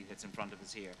community that's in front of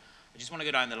us here, I just want to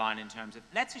go down the line in terms of,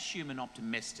 let's assume an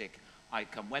optimistic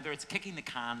outcome, whether it's kicking the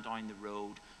can down the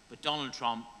road, but Donald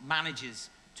Trump manages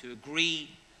to agree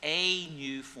a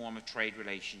new form of trade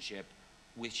relationship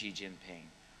with Xi Jinping.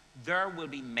 There will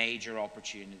be major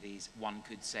opportunities, one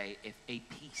could say, if a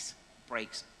peace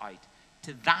breaks out.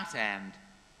 To that end,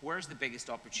 where's the biggest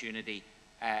opportunity,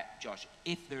 Josh?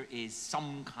 If there is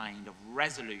some kind of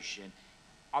resolution,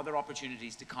 are there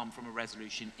opportunities to come from a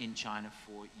resolution in China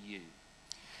for you?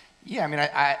 Yeah, I mean,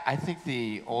 I think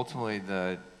ultimately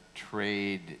the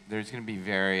trade, there's going to be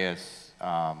various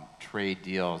trade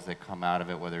deals that come out of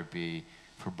it, whether it be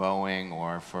for Boeing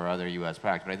or for other U.S.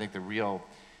 products. But I think the real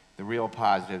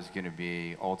positive is going to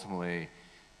be ultimately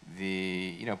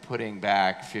putting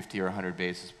back 50 or 100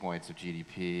 basis points of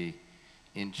GDP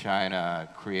in China,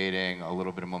 creating a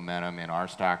little bit of momentum in our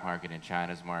stock market, in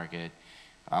China's market.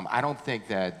 I don't think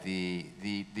that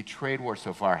the trade war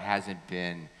so far hasn't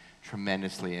been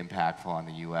tremendously impactful on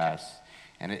the U.S.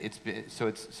 And it's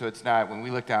not, when we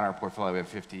look down our portfolio, we have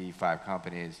 55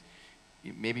 companies,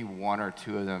 maybe one or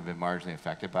two of them have been marginally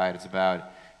affected by it. It's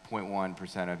about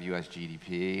 0.1% of U.S.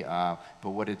 GDP. But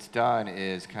what it's done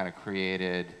is kind of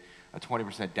created a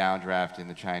 20% downdraft in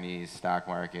the Chinese stock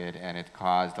market, and it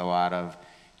caused a lot of,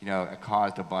 it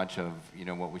caused a bunch of,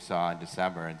 what we saw in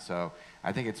December. And so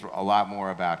I think it's a lot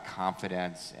more about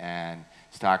confidence and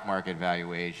stock market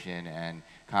valuation and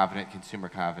consumer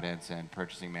confidence and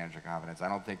purchasing manager confidence. I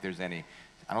don't think there's any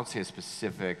I don't see a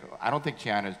specific, I don't think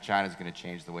China's going to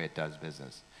change the way it does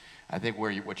business. I think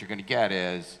what you're going to get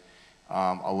is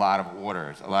a lot of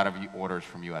orders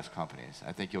from U.S. companies.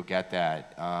 I think you'll get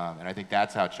that, and I think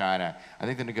that's how China, I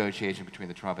think the negotiation between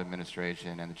the Trump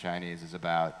administration and the Chinese is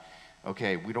about,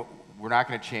 okay, we're not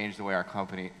going to change the way our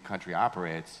country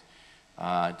operates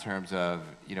in terms of,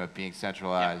 you know, being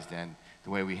centralized and the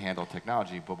way we handle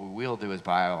technology, but what we'll do is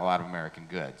buy a lot of American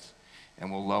goods, and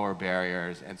we'll lower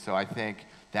barriers. And so I think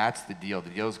that's the deal. The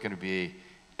deal is going to be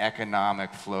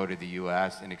economic flow to the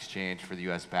U.S. in exchange for the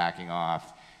U.S. backing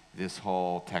off this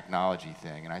whole technology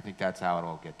thing, and I think that's how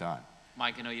it'll get done.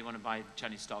 Mike, I know you want to buy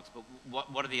Chinese stocks, but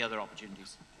what are the other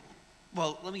opportunities?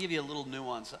 Well, let me give you a little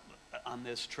nuance on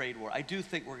this trade war. I do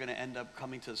think we're going to end up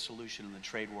coming to a solution in the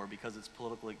trade war because it's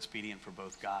politically expedient for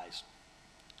both guys.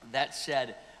 That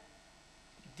said,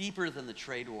 deeper than the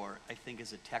trade war, I think,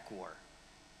 is a tech war.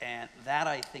 And that,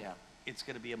 I think, it's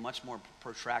going to be a much more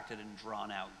protracted and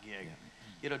drawn-out gig. Yeah.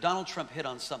 You know, Donald Trump hit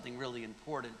on something really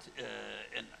important,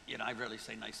 and, you know, I rarely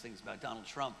say nice things about Donald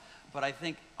Trump, but I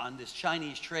think on this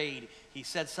Chinese trade, he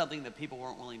said something that people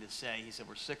weren't willing to say. He said,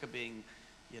 we're sick of being,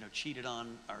 you know, cheated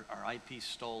on, our IP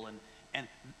stolen, and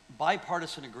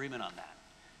bipartisan agreement on that.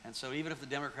 And so even if the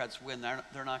Democrats win,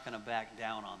 they're not going to back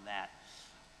down on that.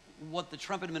 What the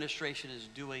Trump administration is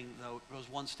doing, though, goes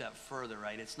one step further,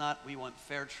 right? It's not we want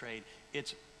fair trade,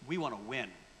 it's we want to win.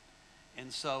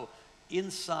 And so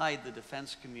inside the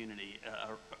defense community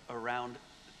around,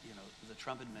 you know, the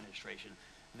Trump administration,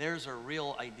 there's a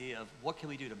real idea of what can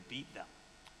we do to beat them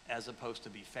as opposed to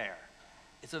be fair.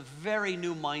 It's a very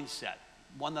new mindset,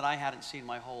 one that I hadn't seen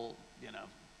my whole, you know,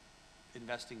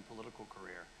 investing political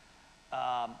career.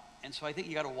 And so I think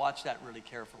you got to watch that really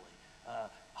carefully.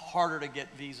 Harder to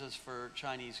get visas for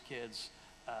Chinese kids,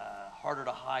 harder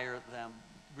to hire them,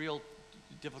 real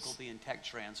difficulty in tech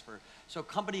transfer. So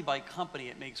company by company,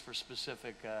 it makes for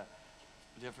specific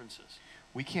differences.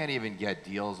 We can't even get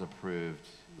deals approved.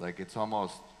 Like, it's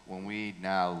almost, when we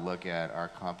now look at our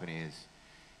companies,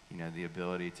 you know, the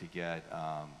ability to get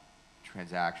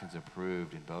transactions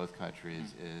approved in both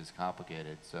countries is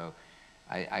complicated. So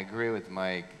I agree with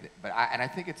Mike, but I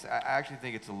actually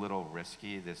think it's a little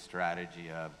risky, this strategy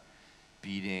of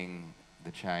beating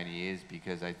the Chinese,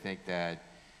 because I think that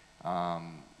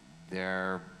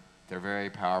they're very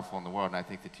powerful in the world, and I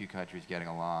think the two countries getting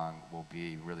along will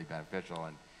be really beneficial.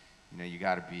 And you know, you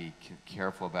got to be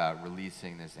careful about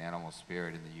releasing this animal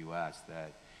spirit in the U.S.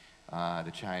 that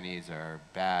the Chinese are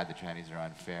bad, the Chinese are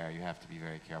unfair. You have to be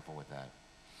very careful with that.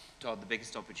 Todd, the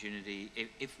biggest opportunity,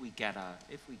 if we get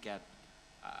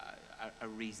a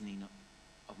reasoning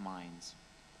of minds.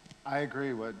 I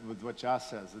agree with what Josh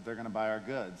says, that they're going to buy our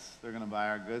goods. They're going to buy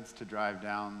our goods to drive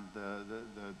down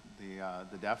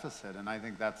the deficit, and I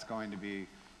think that's going to be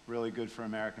really good for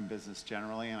American business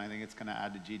generally, and I think it's going to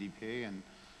add to GDP, and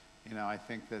you know, I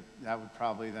think that would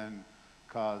probably then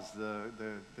cause the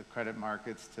credit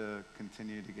markets to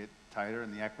continue to get tighter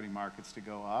and the equity markets to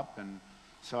go up, and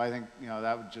so I think, you know,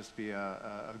 that would just be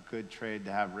a good trade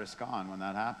to have risk on when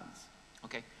that happens.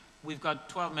 Okay. We've got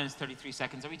 12 minutes, 33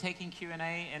 seconds. Are we taking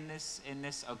Q&A in this?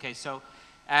 Okay, so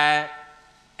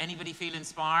anybody feel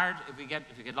inspired? If we get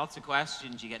lots of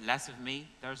questions, you get less of me.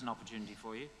 There's an opportunity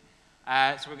for you.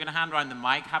 So we're going to hand around the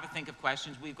mic. Have a think of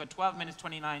questions. We've got 12 minutes,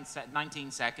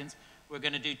 19 seconds. We're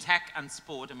going to do tech and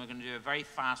sport, and we're going to do a very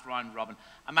fast round robin.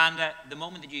 Amanda, the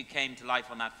moment that you came to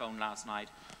life on that phone last night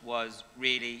was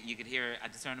really, you could hear a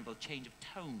discernible change of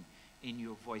tone in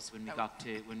your voice when we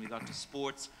got to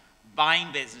sports.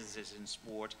 Buying businesses in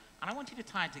sport, and I want you to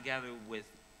tie it together with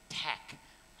tech.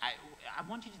 I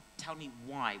want you to tell me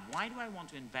why. Why do I want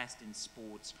to invest in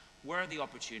sports? Where are the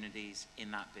opportunities in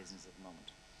that business at the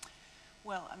moment?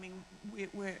 Well, I mean,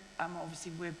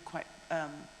 obviously we're quite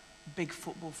big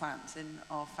football fans in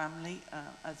our family,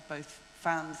 as both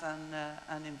fans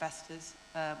and investors.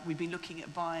 We've been looking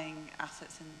at buying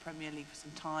assets in the Premier League for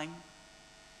some time.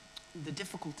 The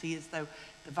difficulty is, though,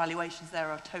 the valuations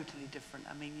there are totally different.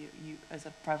 I mean, you as a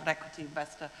private equity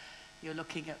investor, you're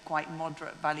looking at quite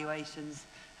moderate valuations,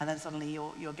 and then suddenly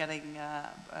you're getting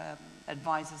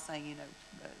advisors saying, you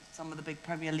know, some of the big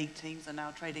Premier League teams are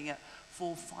now trading at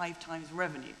 4-5 times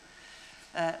revenue,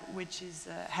 which is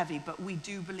heavy. But we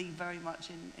do believe very much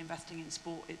in investing in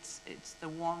sport. It's the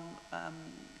one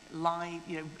live,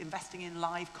 you know, investing in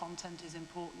live content is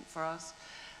important for us.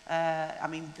 I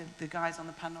mean, the guys on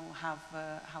the panel have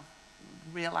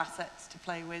real assets to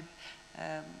play with.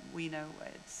 We know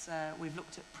we've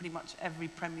looked at pretty much every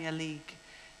Premier League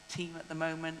team at the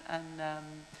moment, and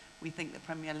we think the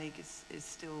Premier League is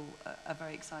still a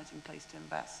very exciting place to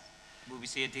invest. Will we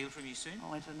see a deal from you soon?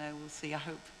 Oh, I don't know. We'll see. I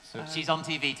hope. She's on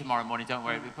TV tomorrow morning. Don't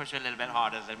worry. We push her a little bit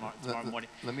harder tomorrow morning.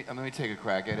 Let me take a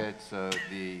crack at it. So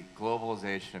the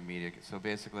globalization of media. So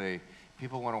basically,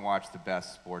 people want to watch the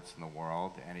best sports in the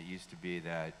world, and it used to be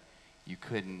that you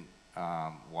couldn't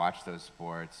watch those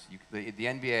sports. The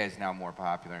NBA is now more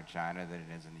popular in China than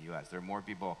it is in the U.S. There are more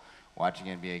people watching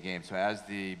NBA games. So as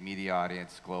the media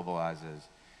audience globalizes,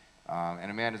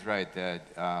 and Amanda's right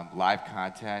that live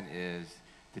content is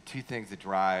the two things that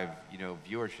drive,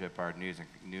 viewership are news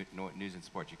and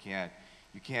sports. You can't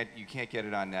get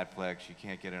it on Netflix. You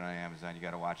can't get it on Amazon. You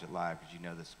got to watch it live because you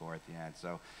know the score at the end.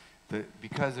 So,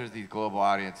 because there's these global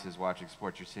audiences watching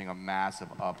sports, you're seeing a massive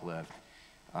uplift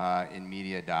in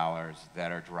media dollars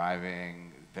that are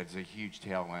driving. That's a huge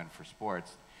tailwind for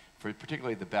sports, for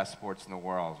particularly the best sports in the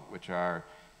world, which are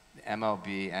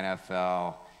MLB,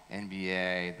 NFL,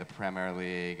 NBA, the Premier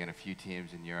League, and a few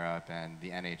teams in Europe, and the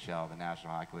NHL, the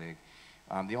National Hockey League.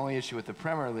 The only issue with the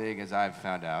Premier League, as I've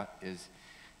found out, is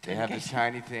they have this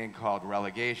tiny thing called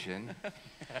relegation,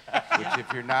 which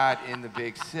if you're not in the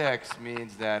Big Six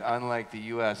means that unlike the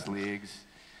U.S. leagues,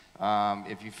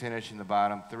 if you finish in the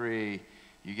bottom three,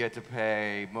 you get to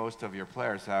pay most of your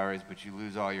player salaries, but you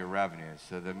lose all your revenues.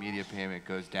 So the media payment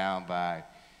goes down by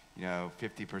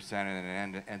 50%,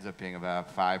 and it ends up being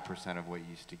about 5% of what you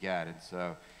used to get. And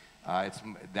so it's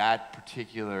that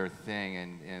particular thing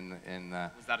in the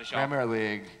Premier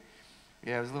League.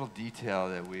 Yeah, it was a little detail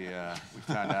that we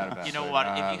found out about. You know what?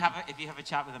 If you have a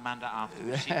chat with Amanda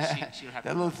afterwards, she'll have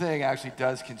that little thing actually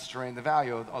does constrain the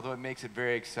value, although it makes it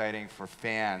very exciting for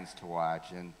fans to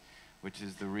watch, and which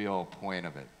is the real point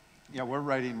of it. Yeah, we're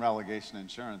writing relegation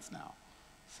insurance now.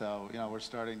 So, we're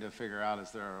starting to figure out,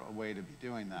 is there a way to be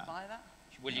doing that? Buy that?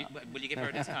 Will you give her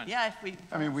a discount? Yeah, if we...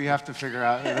 I mean, we have to figure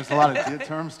out, there's a lot of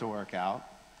terms to work out,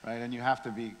 right? And you have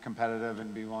to be competitive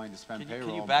and be willing to spend payroll.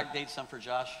 Can you backdate some for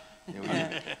Josh?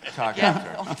 Yeah, talk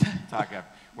after. Talk after.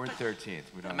 We're in 13th.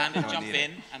 Amanda, jump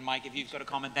in, and Mike, if you've got a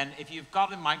comment, then if you've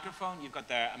got a microphone, you've got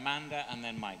there Amanda and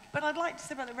then Mike. But I'd like to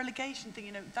say about the relegation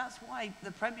thing, that's why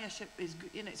the Premiership is,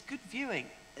 it's good viewing.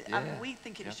 Yeah. And we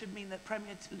think it should mean that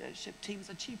Premiership teams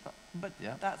are cheaper, but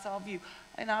that's our view.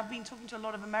 And I've been talking to a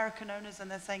lot of American owners, and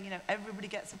they're saying, everybody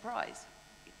gets a prize.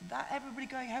 That everybody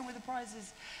going home with a prize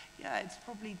is, it's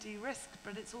probably de-risked,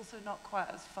 but it's also not quite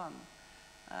as fun.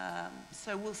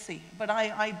 So we'll see. But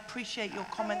I appreciate your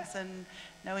comments and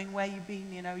knowing where you've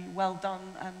been, well done,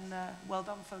 and well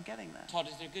done for getting there. Todd,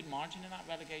 is there a good margin in that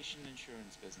relegation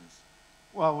insurance business?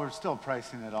 Well, we're still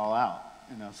pricing it all out,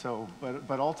 so,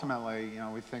 but ultimately,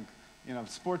 we think,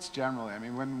 sports generally, I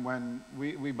mean, when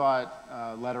we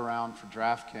bought Let Around for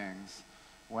DraftKings,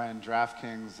 when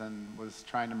DraftKings was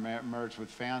trying to merge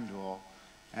with FanDuel,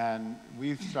 and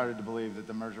we started to believe that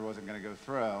the merger wasn't going to go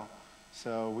through.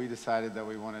 So we decided that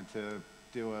we wanted to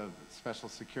do a special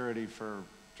security for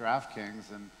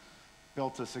DraftKings and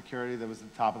built a security that was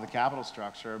at the top of the capital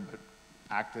structure, but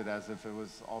acted as if it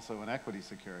was also an equity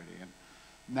security. And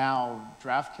now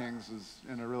DraftKings is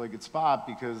in a really good spot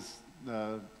because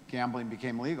gambling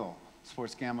became legal.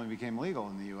 Sports gambling became legal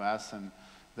in the U.S., and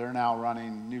they're now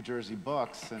running New Jersey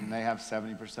books, and they have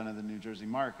 70% of the New Jersey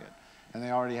market, and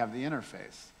they already have the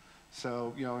interface.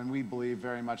 So, and we believe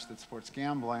very much that sports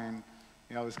gambling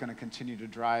is going to continue to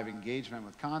drive engagement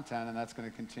with content, and that's going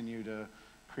to continue to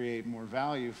create more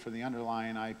value for the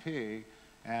underlying IP,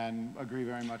 and agree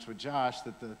very much with Josh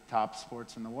that the top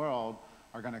sports in the world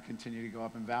are going to continue to go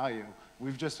up in value.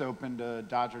 We've just opened a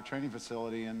Dodger training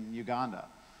facility in Uganda.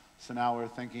 So now we're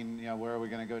thinking, where are we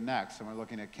going to go next? And we're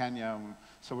looking at Kenya.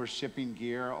 So we're shipping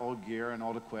gear and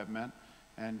old equipment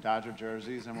and Dodger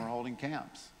jerseys, and we're holding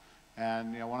camps.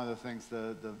 And one of the things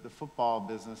the football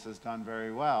business has done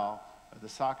very well, the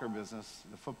soccer business,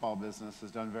 the football business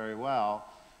has done very well,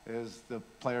 is the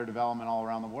player development all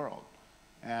around the world.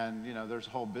 And there's a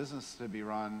whole business to be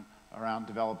run around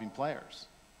developing players.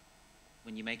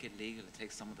 When you make it legal, it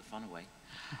takes some of the fun away.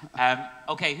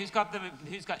 Okay,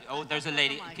 oh, there's a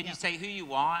lady. Can you say who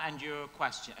you are and your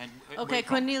question? And okay,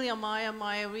 Cornelia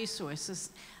Meyer Resources.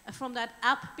 From that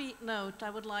upbeat note, I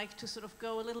would like to sort of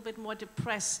go a little bit more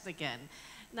depressed again.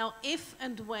 Now, if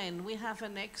and when we have a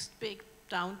next big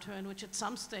downturn, which at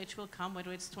some stage will come,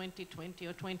 whether it's 2020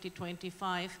 or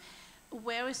 2025,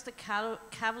 where is the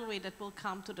cavalry that will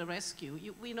come to the rescue?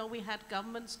 We know we had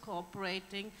governments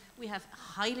cooperating. We have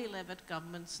highly levered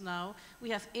governments now. We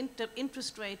have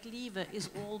interest rate lever is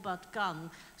all but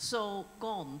gone.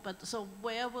 But so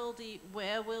where will the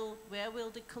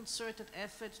concerted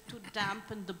effort to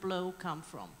dampen the blow come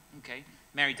from? Okay,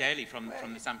 Mary Daly from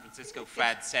the San Francisco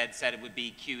Fed said it would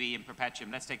be QE in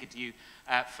perpetuum. Let's take it to you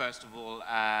first of all,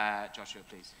 Joshua,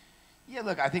 please. Yeah,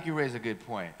 look, I think you raise a good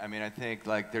point. I mean, I think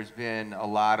like there's been a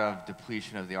lot of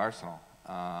depletion of the arsenal.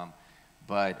 You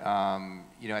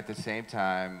know, at the same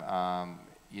time,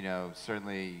 you know,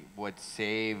 certainly what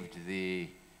saved the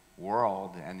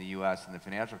world and the U.S. in the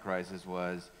financial crisis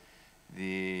was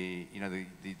the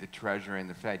Treasury and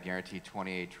the Fed guaranteed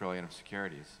 $28 trillion of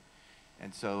securities.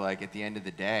 And so, like, at the end of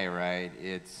the day, right,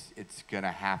 it's going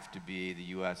to have to be the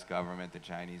U.S. government, the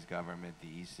Chinese government,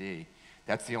 the EC.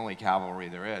 That's the only cavalry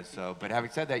there is. So, but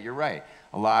having said that, you're right.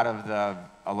 A lot of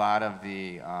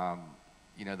the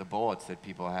you know, the bullets that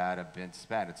people had have been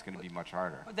spent. It's going to be much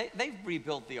harder. They've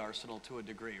rebuilt the arsenal to a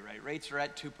degree, right? Rates are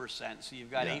at 2%, so you've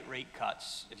got 8 rate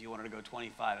cuts if you wanted to go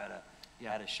 25 at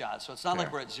a shot. So it's not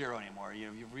like we're at 0 anymore. You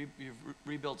know, you've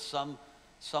rebuilt some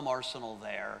arsenal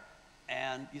there,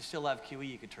 and you still have QE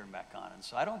you could turn back on. And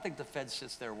so I don't think the Fed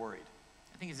sits there worried.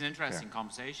 I think it's an interesting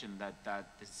conversation that the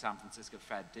San Francisco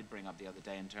Fed did bring up the other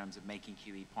day in terms of making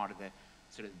QE part of the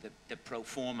sort of the pro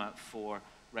forma for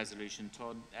resolution.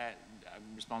 Todd,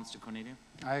 response to Cornelia?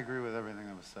 I agree with everything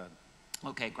that was said.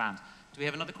 Okay, Grant. Do we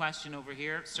have another question over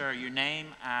here? Sir, your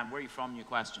name, where are you from, your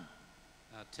question?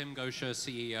 Tim Gosher,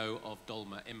 CEO of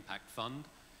Dolmer Impact Fund.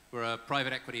 We're a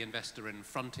private equity investor in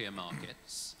frontier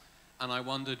markets. And I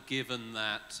wondered, given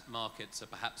that markets are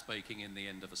perhaps baking in the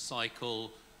end of a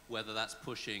cycle, whether that's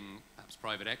pushing perhaps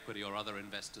private equity or other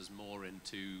investors more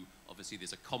into, obviously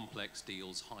these are complex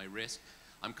deals, high risk.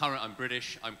 I'm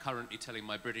British. I'm currently telling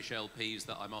my British LPs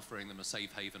that I'm offering them a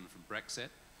safe haven from Brexit.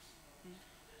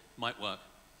 Might work.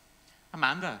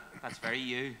 Amanda, that's very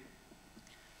you.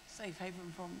 Safe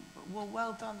haven from,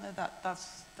 well done there.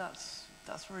 That's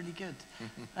really good.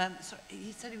 So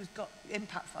he said he was got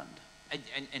impact fund.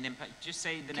 An impact. Just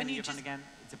say the name of your fund again.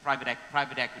 It's a private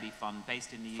equity fund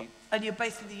based in the UK. And you're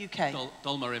based in the UK.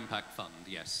 Dolmer Impact Fund,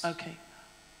 yes. Okay.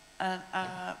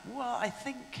 Well, I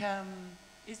think.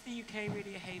 Is the UK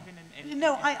really a haven?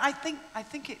 No, I think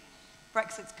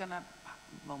Brexit's going to,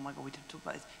 oh my God, we didn't talk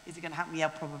about this. Is it going to happen? Yeah,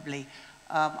 probably.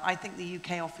 I think the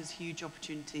UK offers huge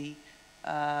opportunity.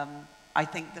 I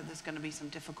think that there's going to be some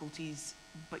difficulties,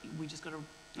 but we just got to,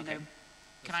 you know.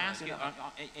 Can I ask you,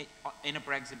 in a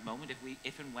Brexit moment,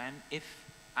 if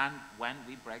and when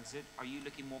we Brexit, are you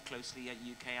looking more closely at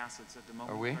UK assets at the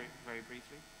moment? Are we? Very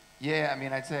briefly. Yeah, I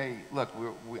mean, I'd say, look,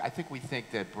 I think we think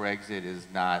that Brexit is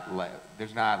not,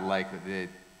 it's not likely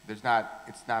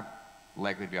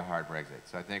to be a hard Brexit.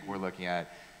 So I think we're looking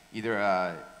at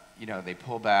either, you know, they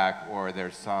pull back or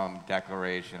there's some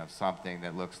declaration of something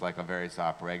that looks like a very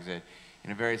soft Brexit. In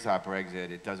a very soft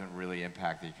Brexit, it doesn't really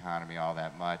impact the economy all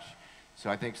that much. So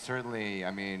I think certainly,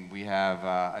 I mean, we have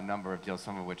a number of deals,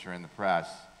 some of which are in the press,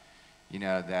 you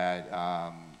know,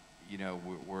 that, you know,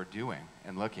 we're doing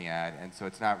and looking at, and so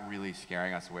it's not really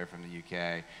scaring us away from the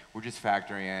UK. We're just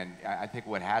factoring in, I think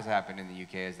what has happened in the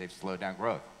UK is they've slowed down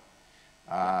growth.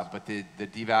 But the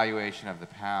devaluation of the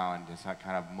pound has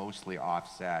kind of mostly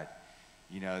offset,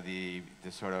 you know, the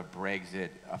sort of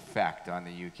Brexit effect on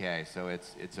the UK, so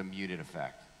it's a muted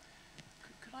effect.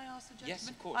 Could I ask the gentleman? Yes,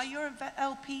 of course. Are your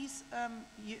LPs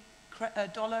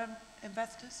dollar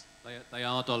investors? They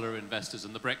are dollar investors,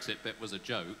 and the Brexit bit was a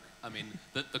joke. I mean,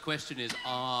 the question is,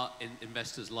 are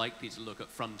investors likely to look at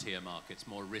frontier markets,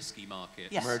 more risky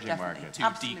markets, Yes, emerging definitely. markets, to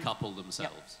Absolutely. decouple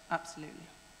themselves? Yep, absolutely.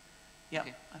 Yeah,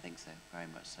 Okay. I think so. Very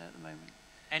much so at the moment.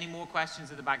 Any more questions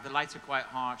at the back? The lights are quite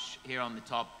harsh here on the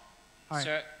top. Hi.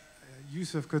 Sir.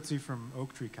 Yusuf Qudsi from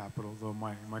Oak Tree Capital, though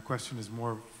my question is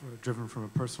more driven from a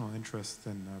personal interest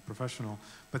than professional.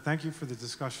 But thank you for the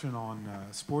discussion on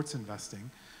sports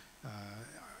investing.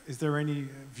 Is there any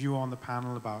view on the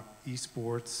panel about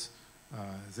esports?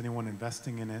 Is anyone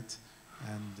investing in it?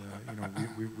 And you know,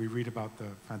 we read about the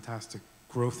fantastic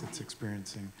growth it's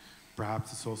experiencing.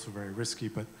 Perhaps it's also very risky,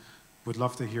 but would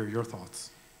love to hear your thoughts.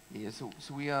 Yeah, so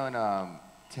we own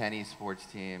 10 esports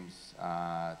teams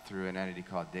through an entity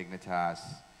called Dignitas.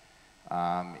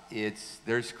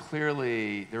 There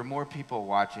are more people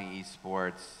watching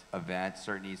esports events,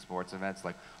 certain esports events.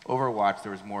 Like Overwatch,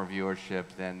 there was more viewership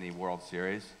than the World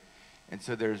Series. And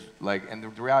so there's like, and the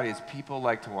reality is people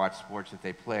like to watch sports that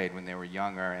they played when they were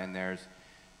younger, and there's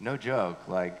no joke,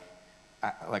 like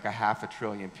a 500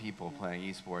 billion people playing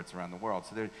esports around the world.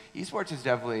 So esports is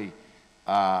definitely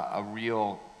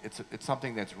it's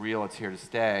something that's real, it's here to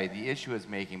stay. The issue is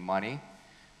making money.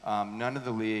 None of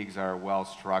the leagues are well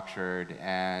structured,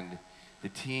 and the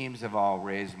teams have all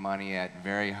raised money at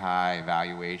very high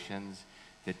valuations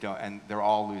and they're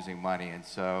all losing money. And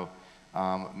so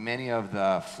many of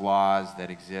the flaws that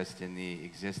exist in the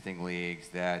existing leagues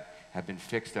that have been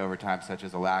fixed over time, such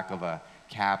as a lack of a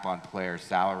cap on player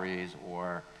salaries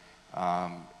or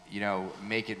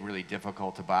make it really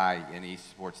difficult to buy an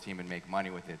esports team and make money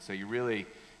with it. So you're really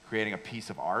creating a piece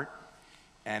of art.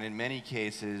 And in many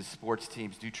cases, sports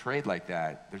teams do trade like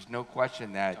that. There's no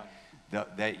question that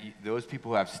those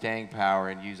people who have staying power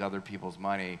and use other people's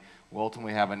money will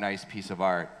ultimately have a nice piece of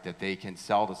art that they can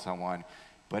sell to someone.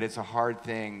 But it's a hard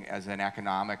thing as an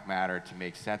economic matter to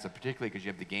make sense of, particularly because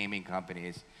you have the gaming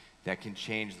companies that can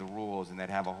change the rules and that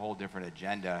have a whole different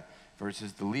agenda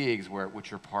versus the leagues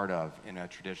which you're part of in a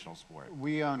traditional sport.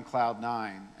 We own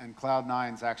Cloud9, and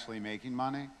Cloud9's actually making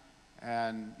money.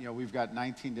 And we've got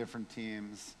 19 different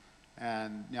teams,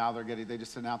 and now they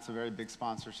just announced a very big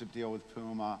sponsorship deal with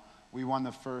Puma. We won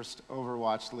the first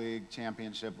Overwatch League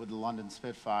championship with the London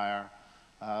Spitfire.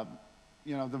 The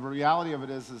reality of it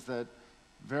is that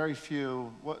very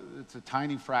few, it's a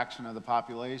tiny fraction of the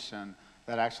population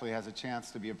that actually has a chance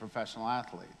to be a professional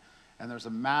athlete. And there's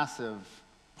a massive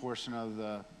portion of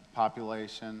the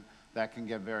population that can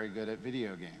get very good at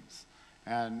video games.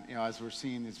 And as we're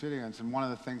seeing these video games, and one of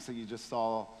the things that you just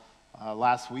saw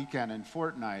last weekend in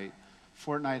Fortnite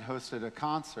hosted a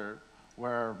concert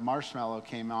where Marshmello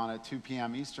came on at 2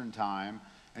 p.m. Eastern Time,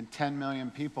 and 10 million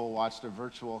people watched a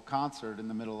virtual concert in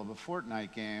the middle of a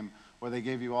Fortnite game where they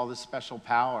gave you all the special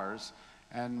powers.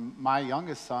 And my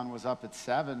youngest son was up at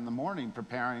 7 in the morning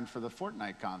preparing for the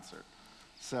Fortnite concert.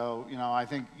 So, I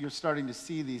think you're starting to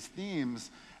see these themes,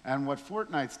 and what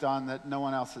Fortnite's done that no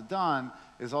one else has done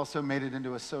is also made it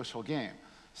into a social game.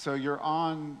 So you're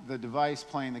on the device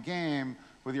playing the game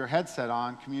with your headset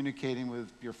on, communicating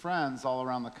with your friends all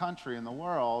around the country and the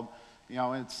world.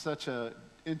 It's such an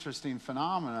interesting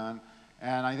phenomenon.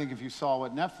 And I think if you saw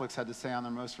what Netflix had to say on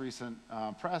their most recent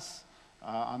press,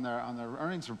 on their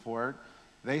earnings report,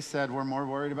 they said we're more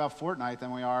worried about Fortnite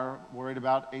than we are worried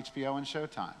about HBO and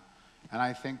Showtime. And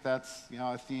I think that's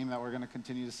a theme that we're going to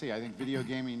continue to see. I think video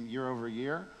gaming year over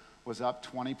year was up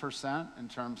 20% in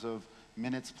terms of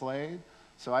minutes played.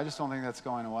 So I just don't think that's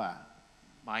going away.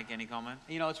 Mike, any comment?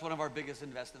 It's one of our biggest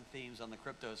investment themes on the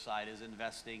crypto side is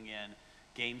investing in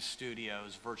game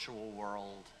studios, virtual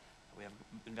world. We have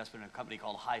investment in a company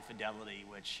called High Fidelity,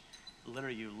 which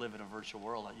literally you live in a virtual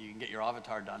world. You can get your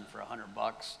avatar done for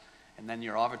 $100, and then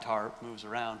your avatar moves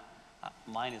around.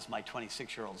 Mine is my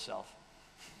 26-year-old self.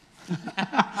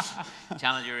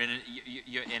 Challenge your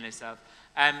inner self.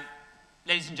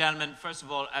 Ladies and gentlemen, first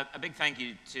of all, a big thank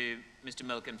you to Mr.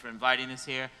 Milken for inviting us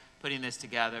here, putting this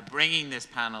together, bringing this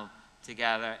panel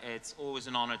together. It's always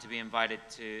an honor to be invited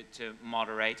to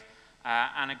moderate.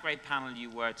 And a great panel you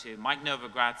were too. Mike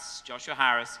Novogratz, Joshua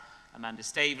Harris, Amanda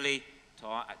Staveley,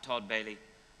 Todd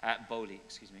Boehly,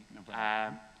 excuse me. No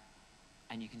problem.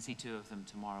 And you can see 2 of them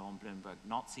tomorrow on Bloomberg,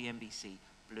 not CNBC,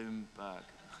 Bloomberg.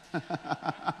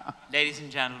 Ladies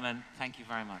and gentlemen, thank you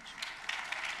very much.